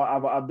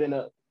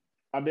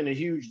 I've been a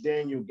huge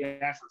Daniel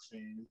Gafford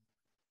fan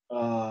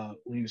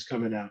when he was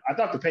coming out. I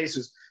thought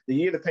the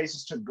year the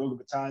Pacers took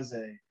Goga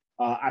Bitadze,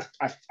 I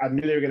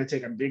knew they were going to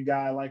take a big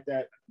guy like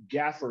that.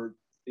 Gafford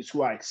is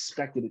who I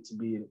expected it to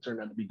be, and it turned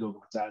out to be Goga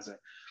Bitadze.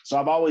 So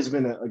I've always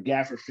been a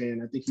Gafford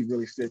fan. I think he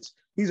really fits.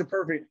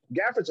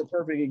 Gafford's a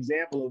perfect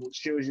example of what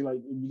shows you, like,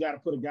 you got to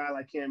put a guy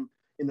like him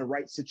in the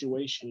right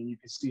situation and you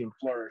can see him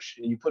flourish.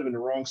 And you put him in the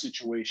wrong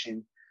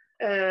situation,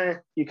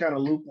 you kind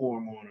of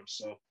lukewarm on him.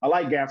 So I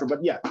like Gafford.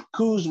 But yeah,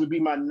 Kuz would be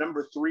my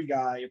number 3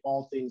 guy if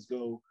all things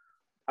go,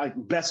 like,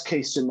 best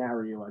case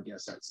scenario, I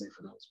guess I'd say,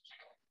 for those.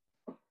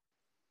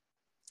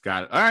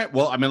 Got it. All right.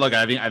 Well, I mean, look,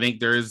 I think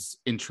there is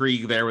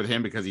intrigue there with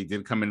him because he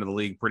did come into the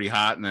league pretty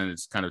hot and then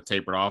it's kind of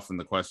tapered off. And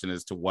the question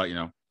is to what,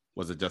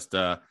 was it just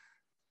a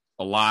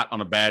lot on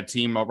a bad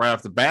team right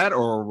off the bat,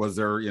 or was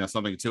there,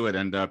 something to it?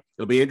 And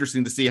it'll be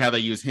interesting to see how they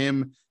use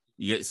him.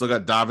 You still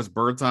got Davis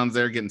Bertans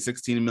there getting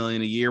 $16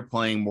 million a year,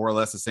 playing more or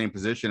less the same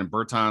position. And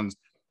Bertans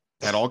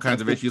had all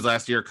kinds of issues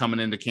last year coming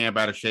into camp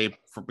out of shape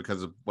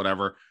because of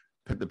whatever,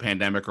 the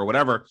pandemic or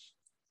whatever.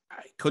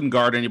 I couldn't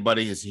guard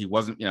anybody. He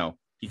wasn't,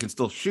 he can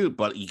still shoot,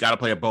 but you got to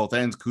play at both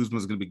ends.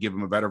 Kuzma's going to be giving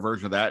him a better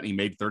version of that. And he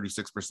made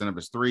 36% of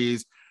his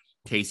threes.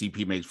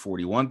 KCP made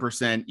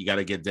 41%. You got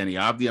to get Denny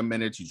Avdia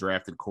minutes. You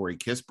drafted Corey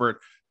Kispert,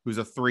 who's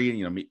a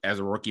 3. As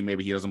a rookie,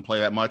 maybe he doesn't play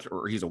that much,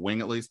 or he's a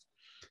wing at least.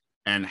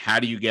 And how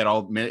do you get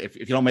all minutes?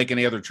 If you don't make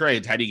any other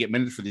trades, how do you get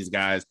minutes for these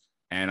guys?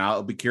 And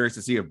I'll be curious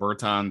to see if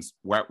Bertans,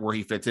 where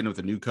he fits in with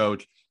the new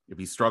coach. If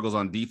he struggles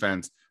on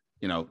defense,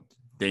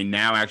 they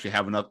now actually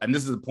have enough. And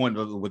this is the point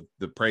with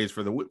the praise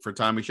for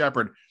Tommy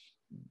Sheppard.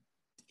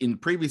 In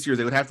previous years,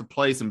 they would have to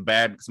play some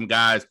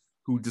guys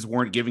who just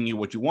weren't giving you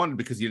what you wanted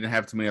because you didn't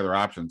have too many other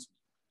options.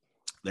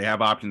 They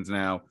have options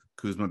now,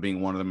 Kuzma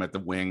being one of them at the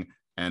wing,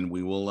 and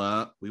we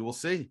will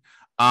see.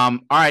 All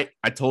right,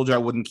 I told you I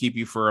wouldn't keep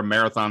you for a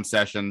marathon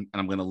session,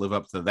 and I'm going to live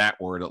up to that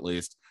word at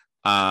least.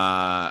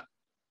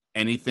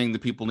 Anything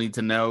that people need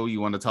to know? You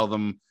want to tell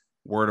them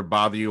where to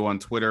bother you on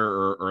Twitter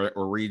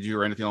or read you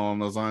or anything along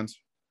those lines?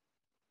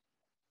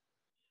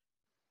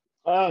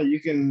 You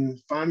can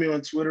find me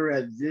on Twitter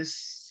at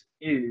this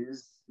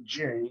is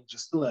J,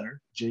 just the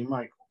letter, J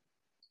Michael.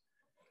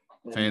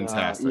 And,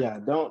 fantastic.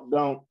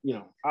 Don't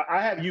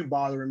I have you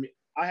bothering me.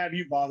 I have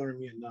you bothering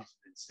me enough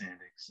in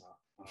Standig. So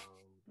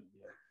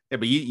yeah,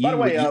 but you by the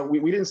way,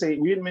 we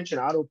didn't mention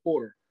Otto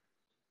Porter.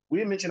 We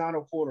didn't mention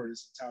Otto Porter in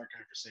this entire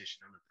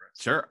conversation. I'm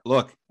impressed. Sure.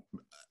 Look,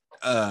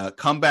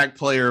 comeback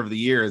player of the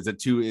year. Is it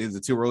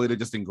too early to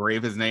just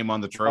engrave his name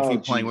on the trophy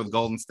playing with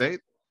Golden State?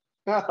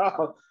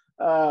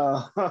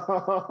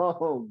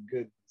 Oh,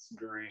 goodness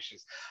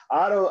gracious.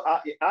 Otto,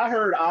 I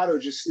heard Otto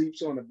just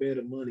sleeps on a bed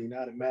of money,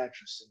 not a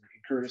mattress, in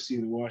courtesy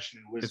of the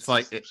Washington Wizards.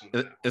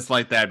 It's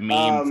like that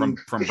meme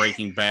from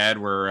Breaking Bad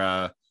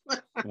where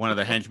one of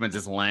the henchmen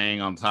is laying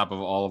on top of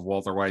all of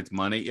Walter White's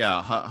money. Yeah,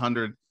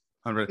 100.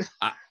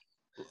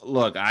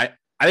 Look, I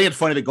think it's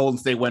funny that Golden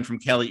State went from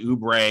Kelly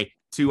Oubre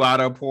to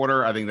Otto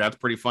Porter. I think that's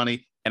pretty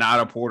funny. And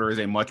Otto Porter is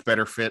a much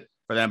better fit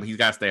for them, but he's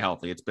got to stay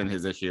healthy. It's been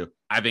his issue.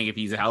 I think if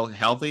he's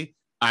healthy,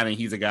 I think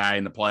he's a guy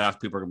in the playoffs.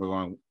 People are going to be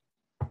going,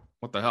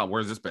 what the hell?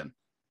 Where's this been?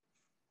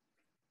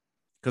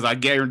 Because I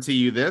guarantee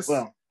you this.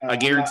 I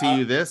guarantee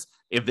you this.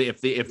 If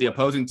the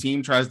opposing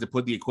team tries to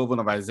put the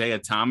equivalent of Isaiah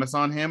Thomas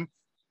on him,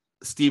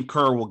 Steve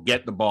Kerr will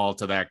get the ball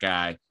to that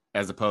guy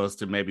as opposed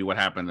to maybe what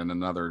happened in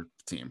another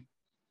team.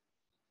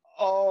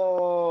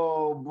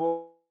 Oh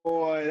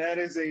boy, that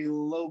is a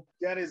low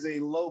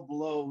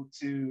blow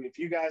to. If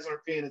you guys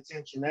aren't paying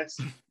attention, that's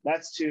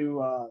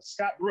to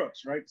Scott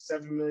Brooks, right?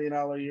 $7 million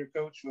a year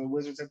coach for the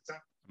Wizards at the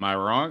time. Am I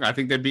wrong? I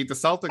think they beat the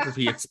Celtics if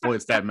he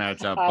exploits that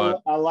matchup.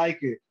 But I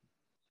like it.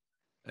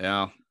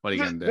 Yeah, what are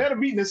you gonna do? They're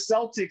beating the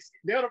Celtics.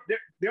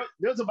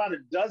 There's about a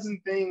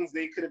dozen things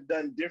they could have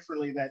done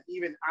differently that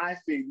even I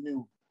think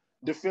knew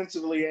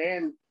defensively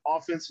and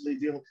offensively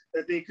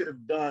that they could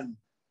have done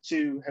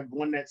to have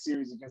won that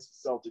series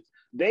against the Celtics.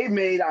 They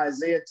made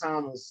Isaiah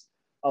Thomas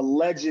a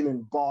legend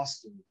in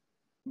Boston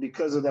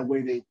because of the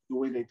way they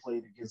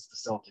played against the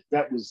Celtics.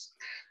 That was,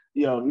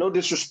 no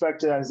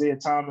disrespect to Isaiah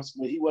Thomas,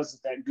 but he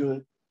wasn't that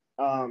good.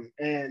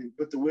 And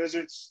with the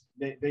Wizards,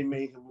 they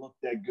made him look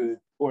that good.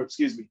 Or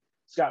excuse me,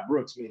 Scott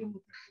Brooks made him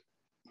look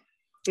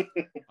that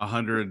good.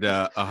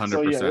 100%.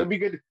 So yeah, it'll be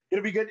good.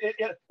 It'll be good.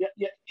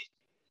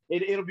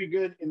 It'll be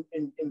good.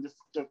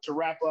 To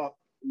wrap up,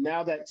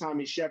 now that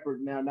Tommy Sheppard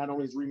now not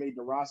only has remade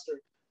the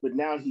roster, but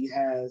now he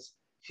has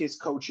his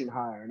coaching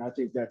hire, and I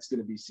think that's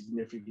going to be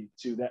significant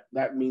too.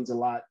 That means a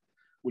lot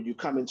when you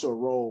come into a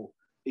role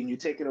and you're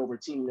taking over a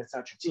team that's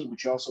not your team,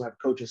 but you also have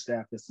coaching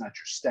staff that's not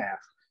your staff.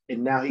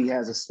 And now he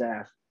has a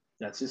staff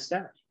that's his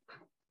staff.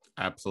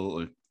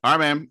 Absolutely. All right,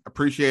 man.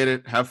 Appreciate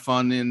it. Have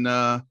fun in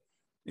the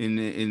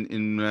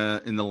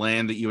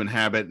land that you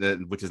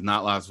inhabit, which is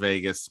not Las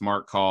Vegas.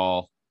 Smart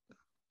call.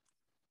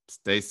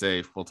 Stay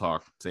safe. We'll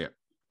talk. See ya.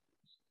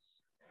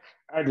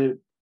 I do.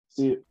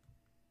 See you.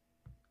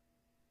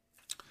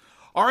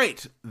 All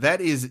right.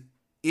 That is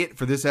it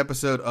for this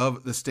episode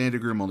of the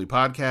Standig Room Only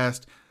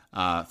podcast.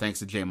 Thanks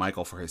to Jay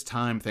Michael for his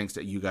time. Thanks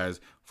to you guys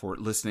for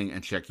listening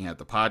and checking out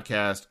the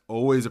podcast.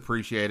 Always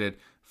appreciate it.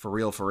 For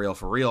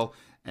real.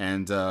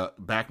 And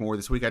back more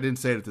this week. I didn't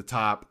say it at the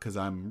top because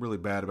I'm really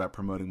bad about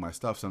promoting my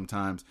stuff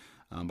sometimes.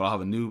 But I'll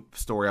have a new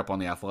story up on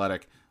The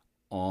Athletic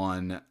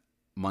on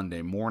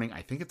Monday morning.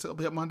 I think it'll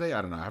be up Monday.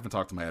 I don't know. I haven't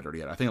talked to my editor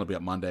yet. I think it'll be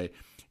up Monday.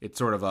 It's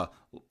sort of a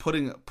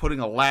putting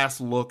a last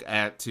look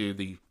at to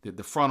the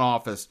front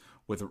office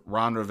with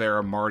Ron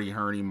Rivera, Marty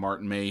Herney,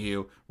 Martin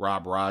Mayhew,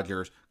 Rob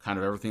Rogers, kind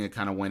of everything that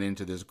kind of went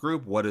into this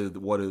group. What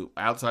do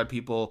outside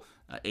people,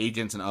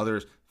 agents and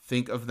others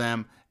think of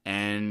them,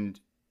 and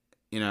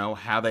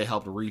how they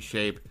helped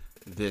reshape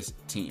this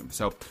team.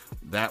 So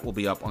that will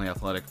be up on The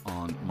Athletic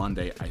on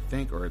Monday, I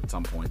think, or at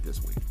some point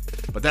this week.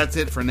 But that's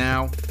it for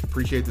now.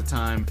 Appreciate the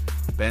time.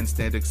 Ben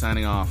Standig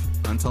signing off.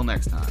 Until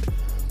next time.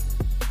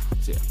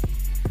 See ya.